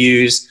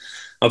 interviews.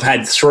 I've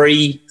had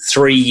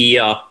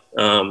three-year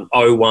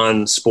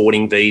 01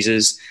 sporting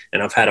visas,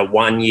 and I've had a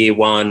 1-year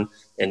one,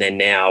 and then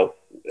now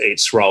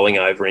it's rolling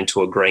over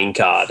into a green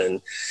card.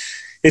 And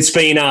it's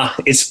been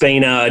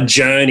a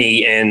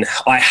journey, and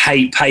I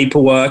hate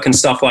paperwork and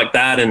stuff like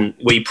that. And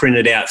we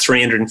printed out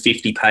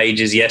 350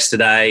 pages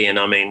yesterday, and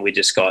I mean, we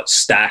just got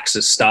stacks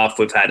of stuff.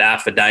 We've had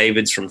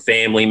affidavits from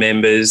family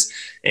members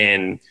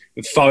and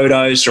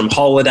photos from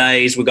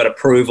holidays. We've got to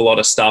prove a lot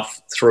of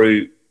stuff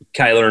through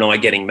Kayla and I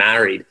getting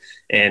married,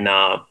 and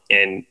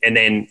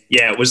then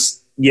it was.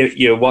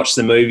 You watch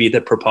the movie The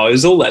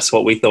Proposal. That's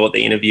what we thought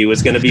the interview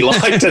was going to be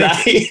like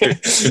today.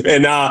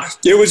 And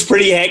it was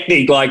pretty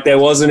hectic. Like, there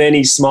wasn't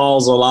any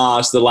smiles or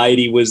laughs. The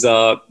lady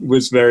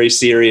was very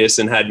serious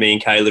and had me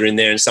and Kayla in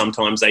there, and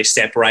sometimes they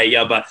separate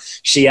you. But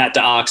she had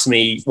to ask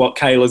me what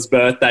Kayla's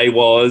birthday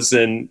was,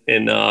 and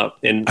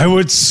I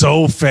would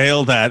so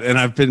fail that, and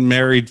I've been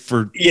married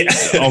for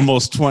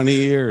almost 20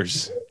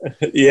 years.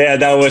 Yeah,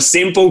 they were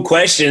simple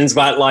questions,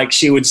 but like,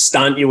 she would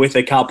stunt you with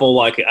a couple.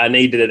 Like, I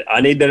needed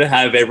to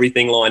have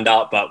everything lined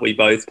up, but we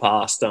both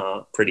passed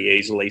pretty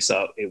easily,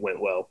 so it went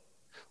well.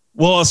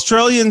 Well,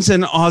 Australians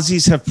and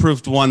Aussies have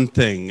proved one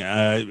thing.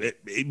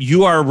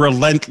 You are a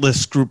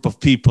relentless group of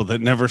people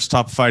that never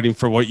stop fighting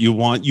for what you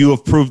want. You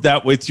have proved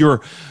that with your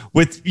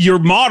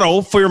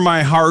motto, "Fear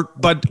My Heart,"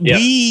 but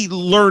we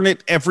learn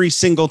it every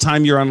single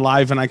time you're on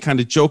live, and I kind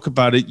of joke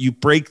about it. You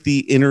break the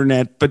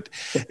internet, but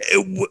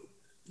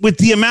with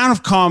the amount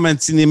of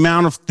comments and the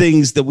amount of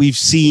things that we've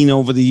seen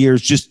over the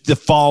years, just the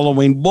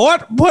following,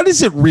 what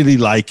is it really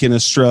like in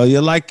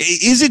Australia? Like,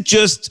 is it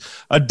just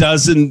a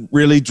dozen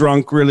really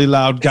drunk, really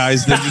loud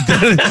guys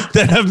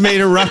that have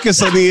made a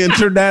ruckus on the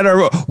internet,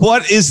 or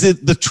what is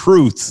it, the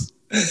truth?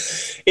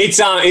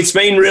 It's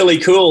been really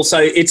cool.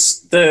 So it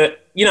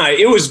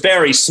was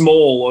very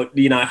small,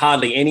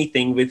 hardly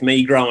anything with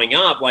me growing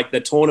up. Like, the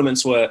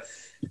tournaments were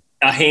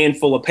a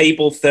handful of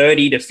people,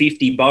 30 to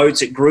 50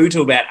 boats. It grew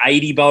to about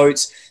 80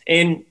 boats.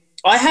 And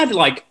I had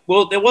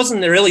there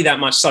wasn't really that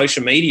much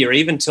social media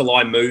even till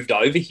I moved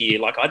over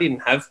here. Like, I didn't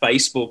have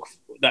Facebook,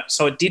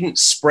 so it didn't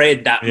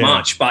spread that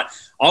much. But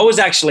I was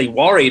actually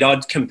worried.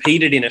 I'd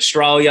competed in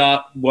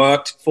Australia,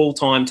 worked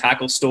full-time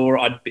tackle store,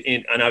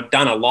 and I've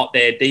done a lot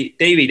there,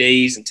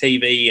 DVDs and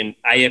TV and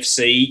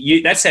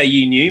AFC. That's how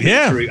you knew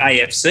me, through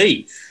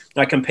AFC.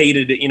 I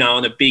competed,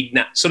 on a big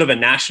sort of a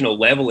national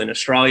level in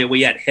Australia.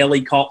 We had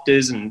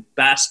helicopters and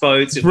bass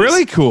boats. It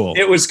was cool.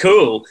 It was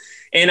cool.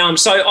 And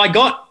so I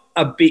got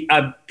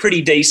a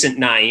pretty decent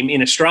name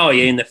in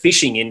Australia in the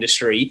fishing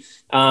industry.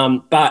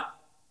 But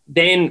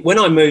then when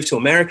I moved to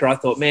America, I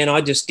thought, man,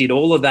 I just did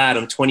all of that.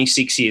 I'm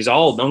 26 years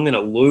old. I'm going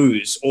to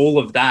lose all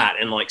of that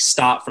and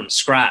start from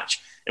scratch.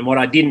 And what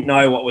I didn't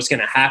know what was going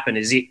to happen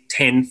is it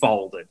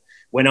tenfolded.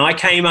 When I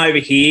came over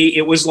here,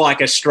 it was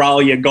like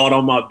Australia got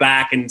on my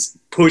back and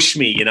pushed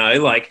me,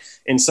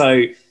 and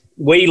so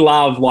we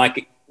love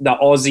the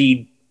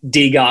Aussie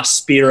digger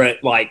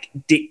spirit.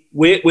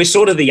 We're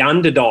sort of the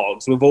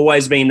underdogs. We've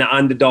always been the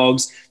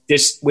underdogs.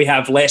 We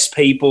have less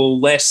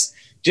people,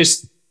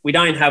 we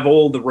don't have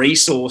all the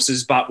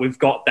resources, but we've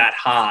got that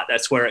heart.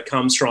 That's where it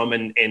comes from.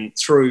 And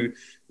through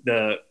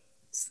the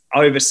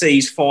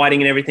overseas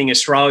fighting and everything,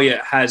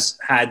 Australia has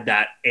had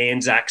that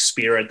Anzac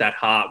spirit, that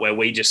heart where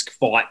we just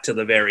fight to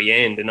the very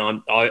end. And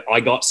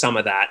I got some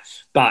of that,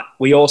 but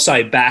we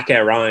also back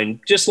our own,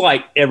 just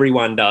like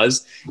everyone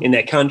does in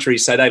their country.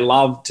 So they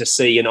love to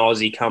see an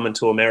Aussie coming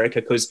to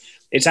America because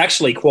it's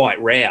actually quite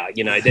rare.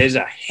 There's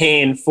a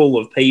handful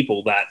of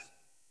people that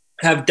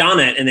have done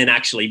it and then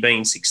actually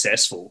been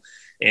successful.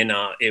 And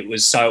it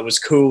was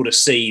cool to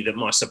see that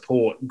my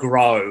support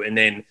grow. And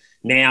then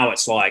now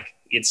it's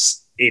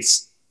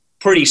it's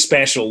pretty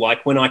special.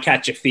 Like, when I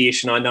catch a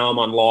fish and I know I'm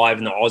on live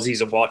and the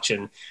Aussies are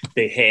watching,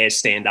 their hairs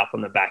stand up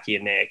on the back of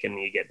your neck and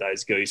you get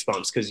those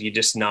goosebumps because you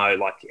just know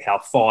how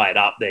fired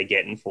up they're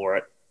getting for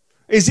it.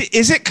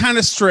 Is it kind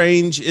of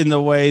strange in the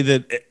way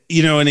that,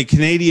 in a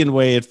Canadian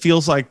way, it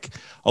feels like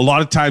a lot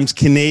of times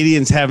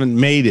Canadians haven't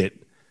made it.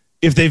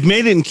 If they've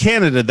made it in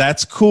Canada,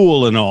 that's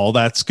cool and all.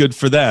 That's good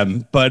for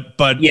them. But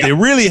they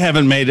really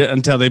haven't made it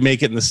until they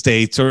make it in the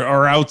States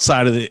or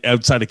outside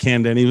of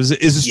Canada. And is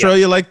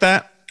Australia like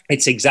that?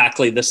 It's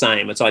exactly the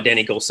same. It's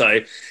identical. So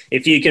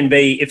if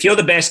you're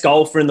the best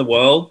golfer in the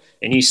world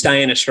and you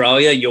stay in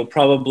Australia, you'll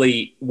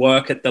probably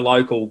work at the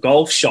local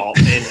golf shop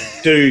and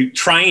do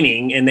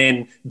training and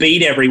then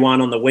beat everyone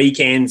on the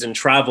weekends and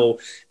travel.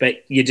 But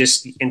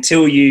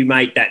until you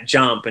make that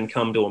jump and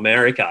come to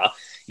America,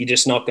 you're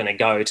just not going to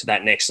go to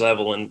that next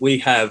level. And we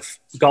have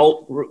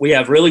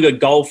really good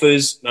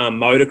golfers,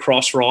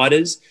 motocross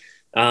riders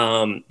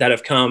that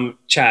have come,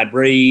 Chad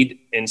Reed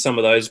and some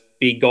of those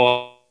big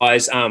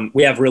guys.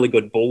 We have really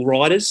good bull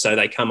riders, so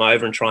they come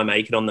over and try and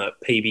make it on the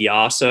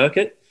PBR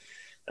circuit.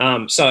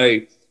 So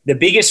the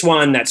biggest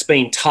one that's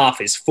been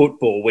tough is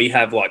football. We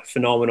have like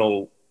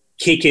phenomenal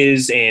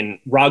kickers and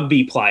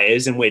rugby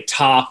players, and we're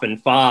tough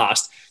and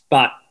fast.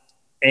 But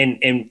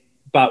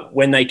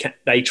when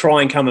they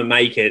try and come and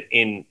make it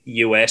in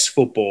US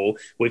football,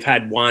 we've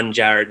had one,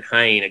 Jared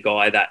Hayne, a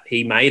guy that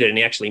he made it, and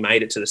he actually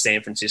made it to the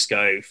San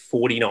Francisco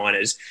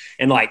 49ers.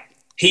 And like,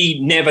 he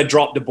never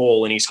dropped a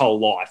ball in his whole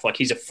life. Like,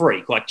 he's a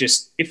freak. Like,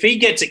 just if he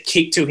gets it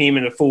kicked to him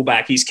in a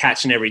fullback, he's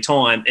catching every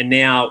time. And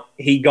now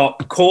he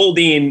got called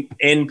in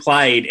and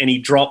played, and he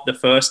dropped the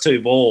first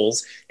 2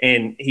 balls,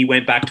 and he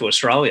went back to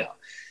Australia.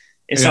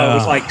 And so it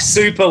was like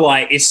super,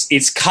 like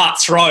it's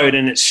cutthroat,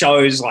 and it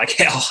shows like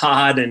how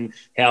hard and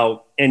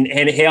how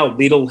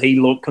little he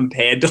looked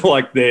compared to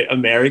like the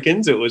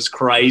Americans. It was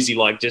crazy,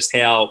 like just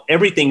how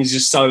everything's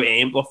just so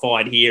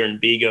amplified here and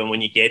bigger. And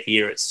when you get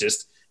here, it's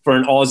just, for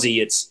an Aussie,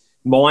 it's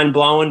mind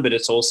blowing, but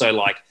it's also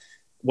like,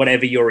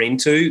 whatever you're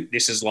into,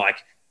 this is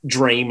like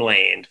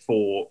dreamland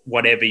for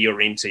whatever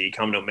you're into. You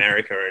come to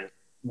America, and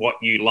what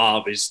you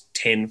love is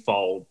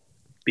tenfold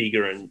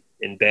bigger and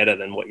better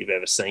than what you've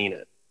ever seen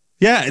it.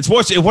 Yeah, it's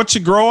what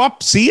you grow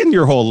up seeing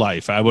your whole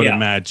life, I would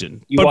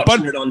imagine. You're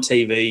watching it on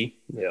TV.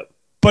 Yeah.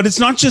 But it's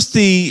not just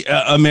the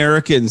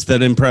Americans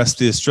that impress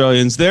the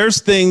Australians.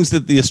 There's things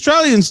that the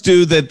Australians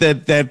do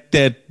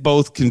that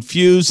both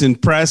confuse,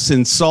 impress,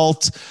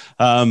 insult,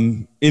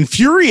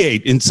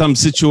 infuriate in some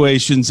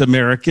situations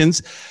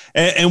Americans.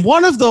 And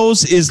one of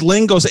those is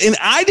lingos. And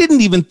I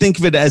didn't even think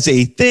of it as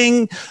a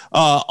thing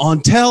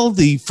until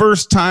the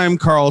first time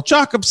Carl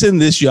Jocumsen,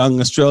 this young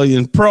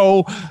Australian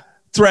pro,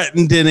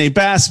 threatened in a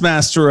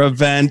Bassmaster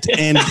event,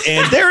 and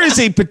there is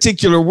a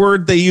particular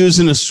word they use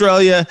in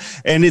Australia,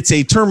 and it's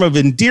a term of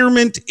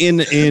endearment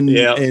in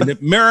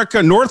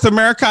America, North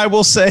America, I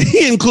will say,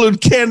 include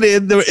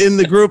Canada in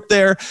the group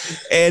there,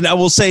 and I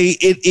will say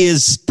it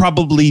is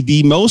probably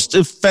the most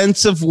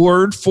offensive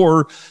word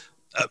for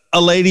a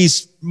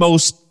lady's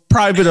most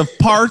private of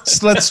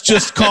parts. Let's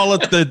just call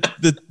it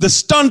the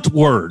stunt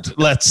word.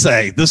 Let's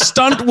say the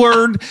stunt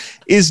word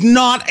is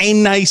not a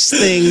nice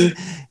thing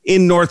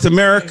in North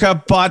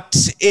America, but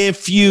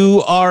if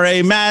you are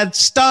a mad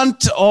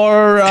stunt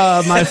or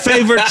my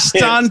favorite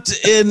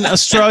stunt in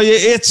Australia,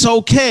 it's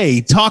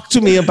okay. Talk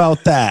to me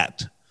about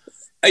that.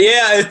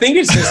 Yeah, I think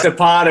it's just a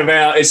part of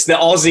it's the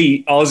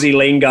Aussie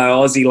lingo,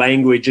 Aussie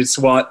language. It's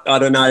what, I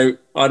don't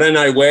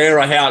know where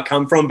or how it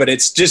come from, but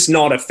it's just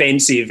not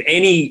offensive.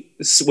 Any,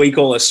 we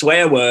call a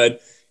swear word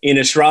in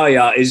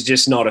Australia, is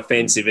just not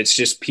offensive. It's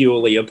just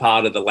purely a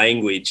part of the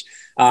language.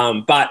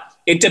 But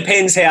it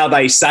depends how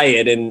they say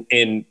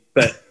it,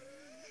 but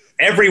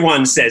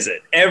everyone says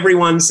it.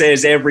 Everyone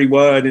says every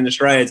word in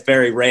Australia. It's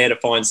very rare to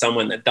find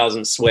someone that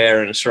doesn't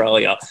swear in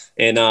Australia,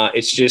 and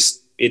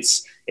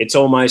it's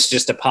almost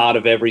just a part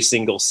of every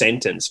single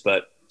sentence.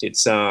 But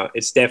it's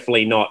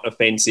definitely not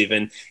offensive,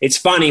 and it's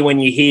funny when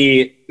you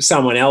hear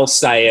someone else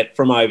say it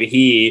from over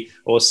here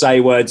or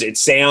say words. It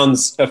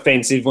sounds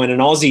offensive when an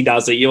Aussie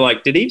does it. You're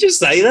like, did he just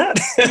say that?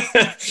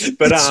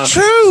 But it's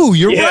true.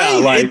 You're right.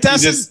 Like, it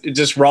doesn't. It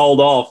just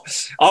rolled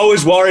off. I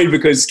was worried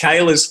because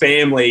Kayla's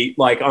family,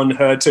 like on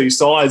her 2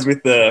 sides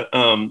with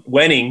the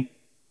wedding,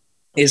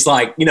 is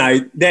like,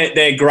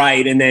 they're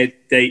great, and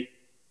they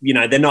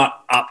they're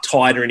not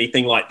uptight or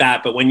anything like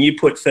that. But when you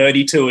put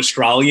 32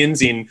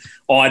 Australians in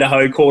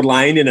Idaho Coeur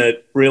d'Alene in a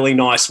really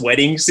nice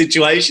wedding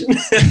situation,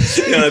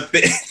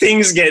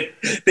 things get,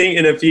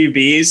 in a few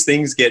beers,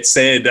 things get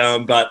said.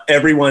 But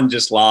everyone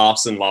just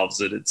laughs and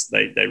loves it.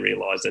 They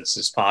realize it's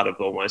just part of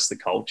almost the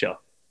culture.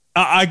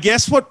 I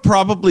guess what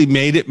probably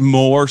made it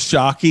more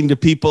shocking to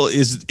people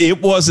is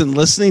it wasn't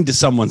listening to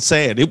someone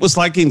say it. It was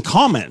like in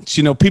comments,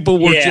 people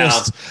were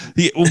just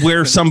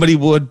where somebody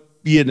would,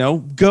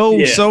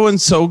 go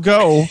so-and-so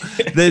go.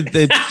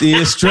 The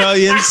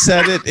Australians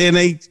said it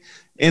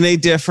in a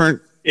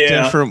different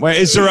way.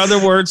 Is there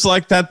other words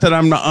like that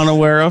I'm not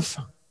unaware of?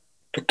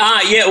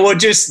 Well,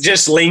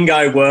 just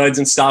lingo words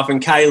and stuff.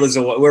 And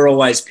we're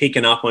always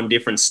picking up on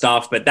different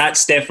stuff, but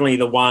that's definitely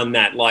the one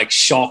that like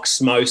shocks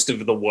most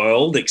of the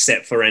world,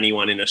 except for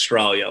anyone in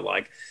Australia.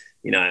 Like,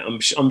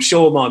 I'm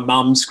sure my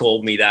mum's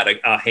called me that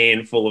a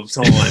handful of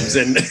times,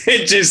 and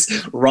it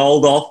just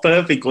rolled off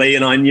perfectly,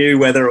 and I knew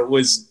whether it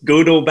was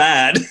good or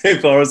bad,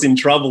 if I was in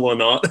trouble or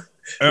not.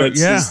 That's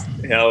just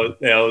how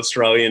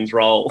Australians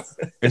roll.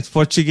 It's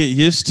what you get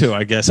used to,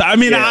 I guess. I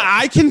mean,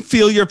 I can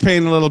feel your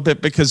pain a little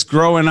bit because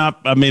growing up,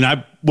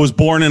 I was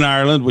born in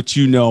Ireland, which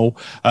a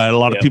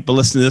lot of people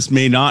listening to this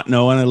may not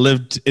know, and I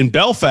lived in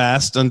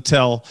Belfast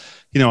until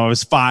I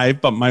was 5,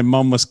 but my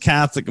mom was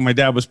Catholic and my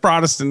dad was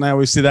Protestant. And I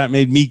always say that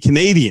made me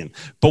Canadian.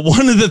 But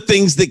one of the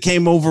things that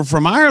came over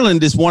from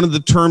Ireland is one of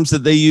the terms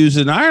that they use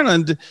in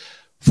Ireland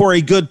for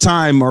a good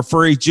time or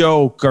for a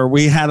joke or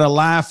we had a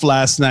laugh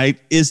last night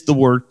is the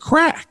word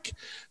crack.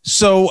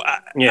 So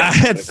I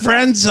had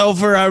friends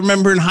over, I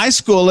remember in high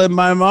school, and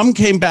my mom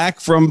came back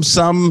from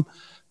some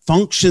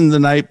function the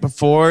night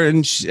before,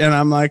 and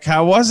I'm like,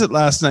 how was it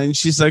last night? And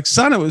she's like,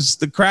 son,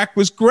 the crack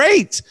was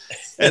great.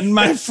 And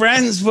my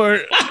friends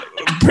were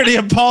pretty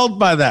appalled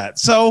by that.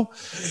 So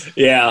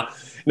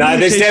No,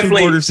 there's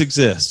definitely borders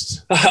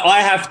exist.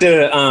 I have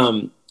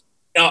to.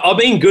 I've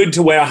been good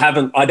to where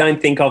I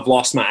don't think I've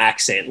lost my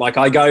accent. Like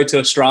I go to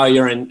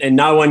Australia and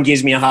no one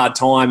gives me a hard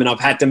time, and I've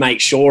had to make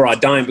sure I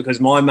don't, because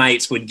my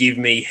mates would give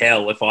me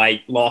hell if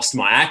I lost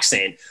my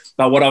accent.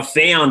 But what I've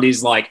found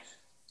is, like,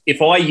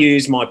 if I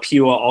use my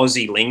pure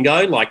Aussie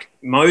lingo, like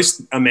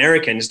most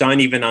Americans don't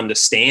even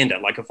understand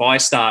it. Like if I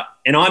start,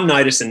 and I'm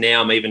noticing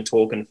now I'm even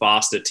talking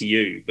faster to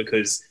you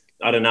because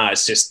I don't know,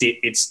 it's just,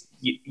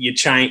 you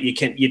change,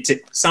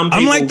 some people.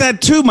 I'm like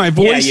that too. My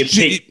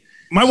voice,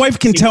 my wife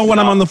can tell when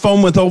I'm on the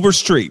phone with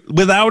Overstreet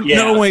without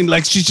knowing.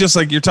 Like she's just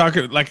like, you're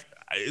talking, like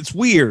it's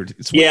weird.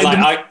 It's weird.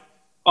 Like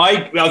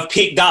I've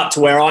picked up to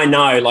where I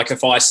know, like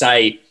if I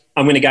say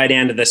I'm going to go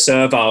down to the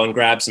servo and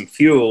grab some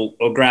fuel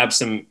or grab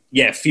some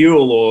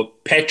fuel or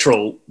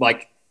petrol,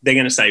 like they're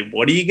going to say,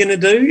 what are you going to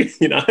do?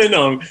 You know, and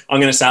I'm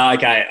going to say,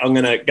 okay, I'm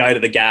going to go to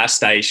the gas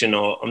station,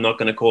 or I'm not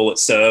going to call it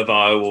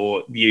servo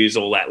or use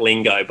all that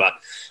lingo. But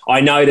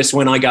I noticed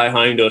when I go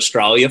home to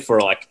Australia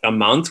for like a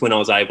month, when I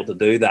was able to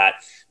do that,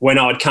 when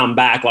I would come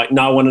back, like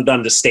no one would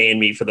understand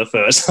me for the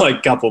first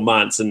like couple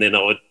months, and then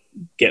I would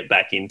get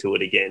back into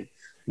it again.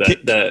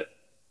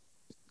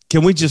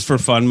 Can we just, for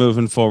fun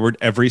moving forward,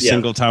 every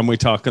single time we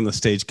talk on the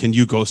stage, can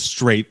you go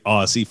straight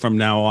Aussie from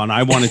now on?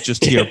 I want to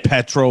just hear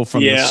petrol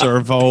from the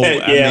servo.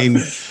 I mean,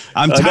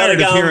 I'm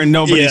tired of hearing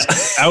nobody's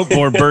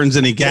outboard burns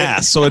any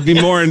gas. So it'd be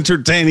more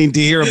entertaining to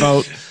hear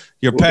about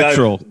your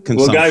petrol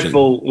consumption.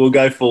 We'll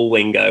go full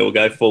lingo. We'll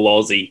go full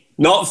Aussie.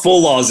 Not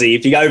full Aussie.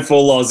 If you go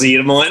full Aussie,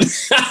 it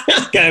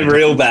might go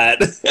real bad.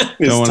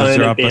 Don't want to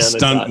drop a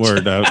stunt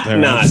word out there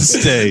on the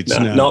stage.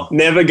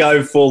 Never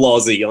go full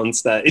Aussie on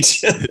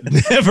stage.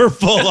 Never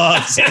full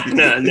Aussie.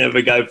 No,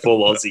 never go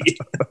full Aussie.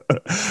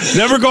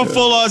 Never go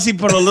full Aussie,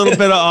 but a little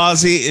bit of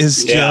Aussie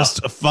is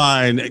just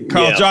fine.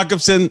 Carl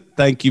Jocumsen,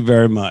 thank you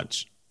very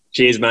much.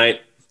 Cheers,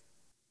 mate.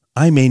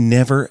 I may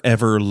never,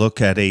 ever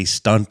look at a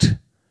stunt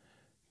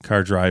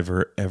car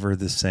driver ever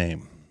the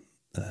same.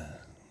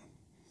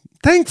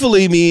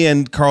 Thankfully, me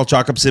and Carl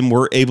Jocumsen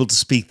were able to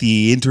speak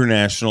the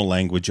international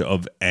language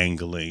of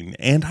angling,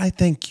 and I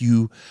thank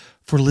you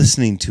for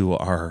listening to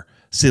our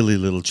silly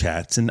little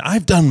chats. And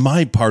I've done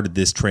my part of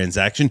this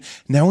transaction.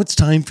 Now it's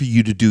time for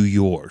you to do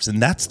yours,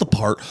 and that's the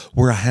part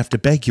where I have to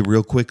beg you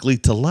real quickly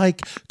to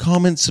like,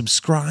 comment,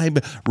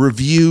 subscribe,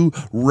 review,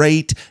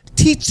 rate,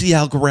 teach the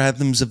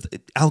algorithms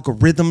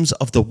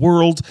of the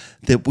world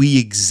that we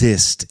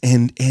exist,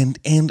 and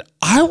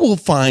I will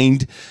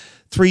find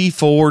 3,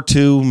 4,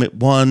 2,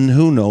 1,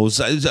 who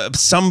knows,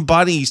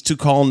 somebody's to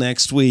call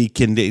next week,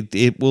 and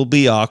it will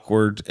be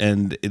awkward,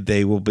 and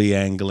they will be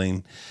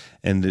angling,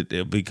 and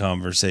it'll be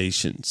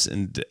conversations,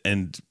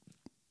 and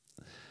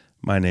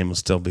my name will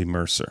still be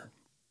Mercer.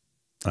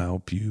 I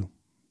hope you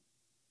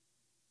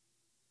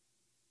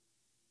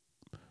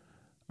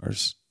are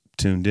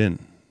tuned in.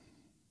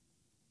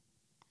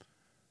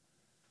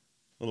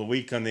 A little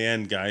weak on the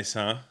end, guys,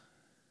 huh?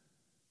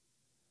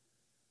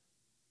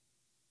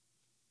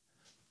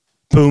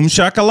 Boom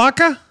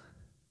shakalaka?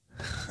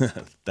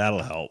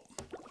 That'll help.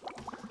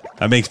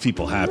 That makes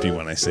people happy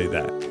when I say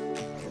that.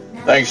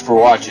 Thanks for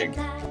watching.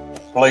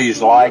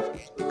 Please like,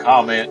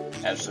 comment,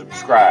 and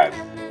subscribe,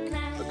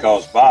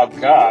 because Bob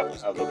Cobb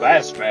of the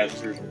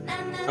Bassmasters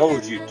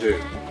told you to.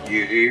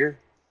 You hear?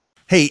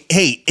 Hey,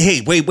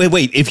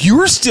 wait. If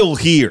you're still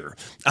here,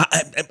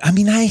 I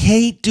mean, I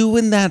hate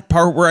doing that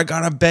part where I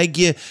gotta beg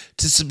you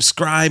to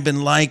subscribe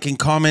and like and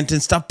comment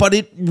and stuff, but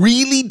it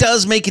really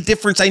does make a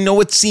difference. I know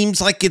it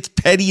seems like it's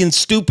petty and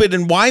stupid,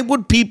 and why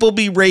would people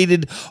be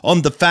rated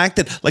on the fact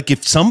that, like,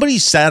 if somebody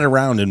sat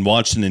around and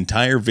watched an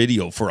entire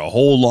video for a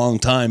whole long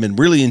time and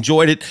really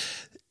enjoyed it,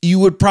 you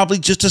would probably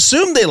just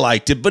assume they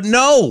liked it. But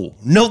no,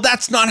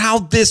 that's not how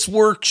this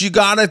works. You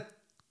gotta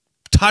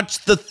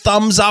touch the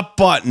thumbs up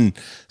button.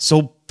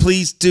 So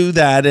please do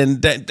that.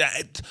 And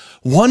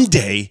one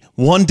day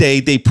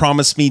they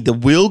promised me that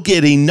we'll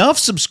get enough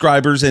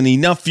subscribers and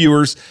enough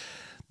viewers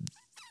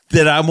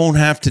that I won't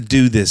have to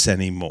do this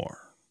anymore.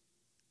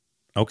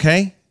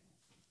 Okay?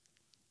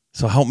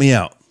 So help me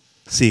out.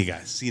 See you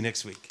guys. See you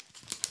next week.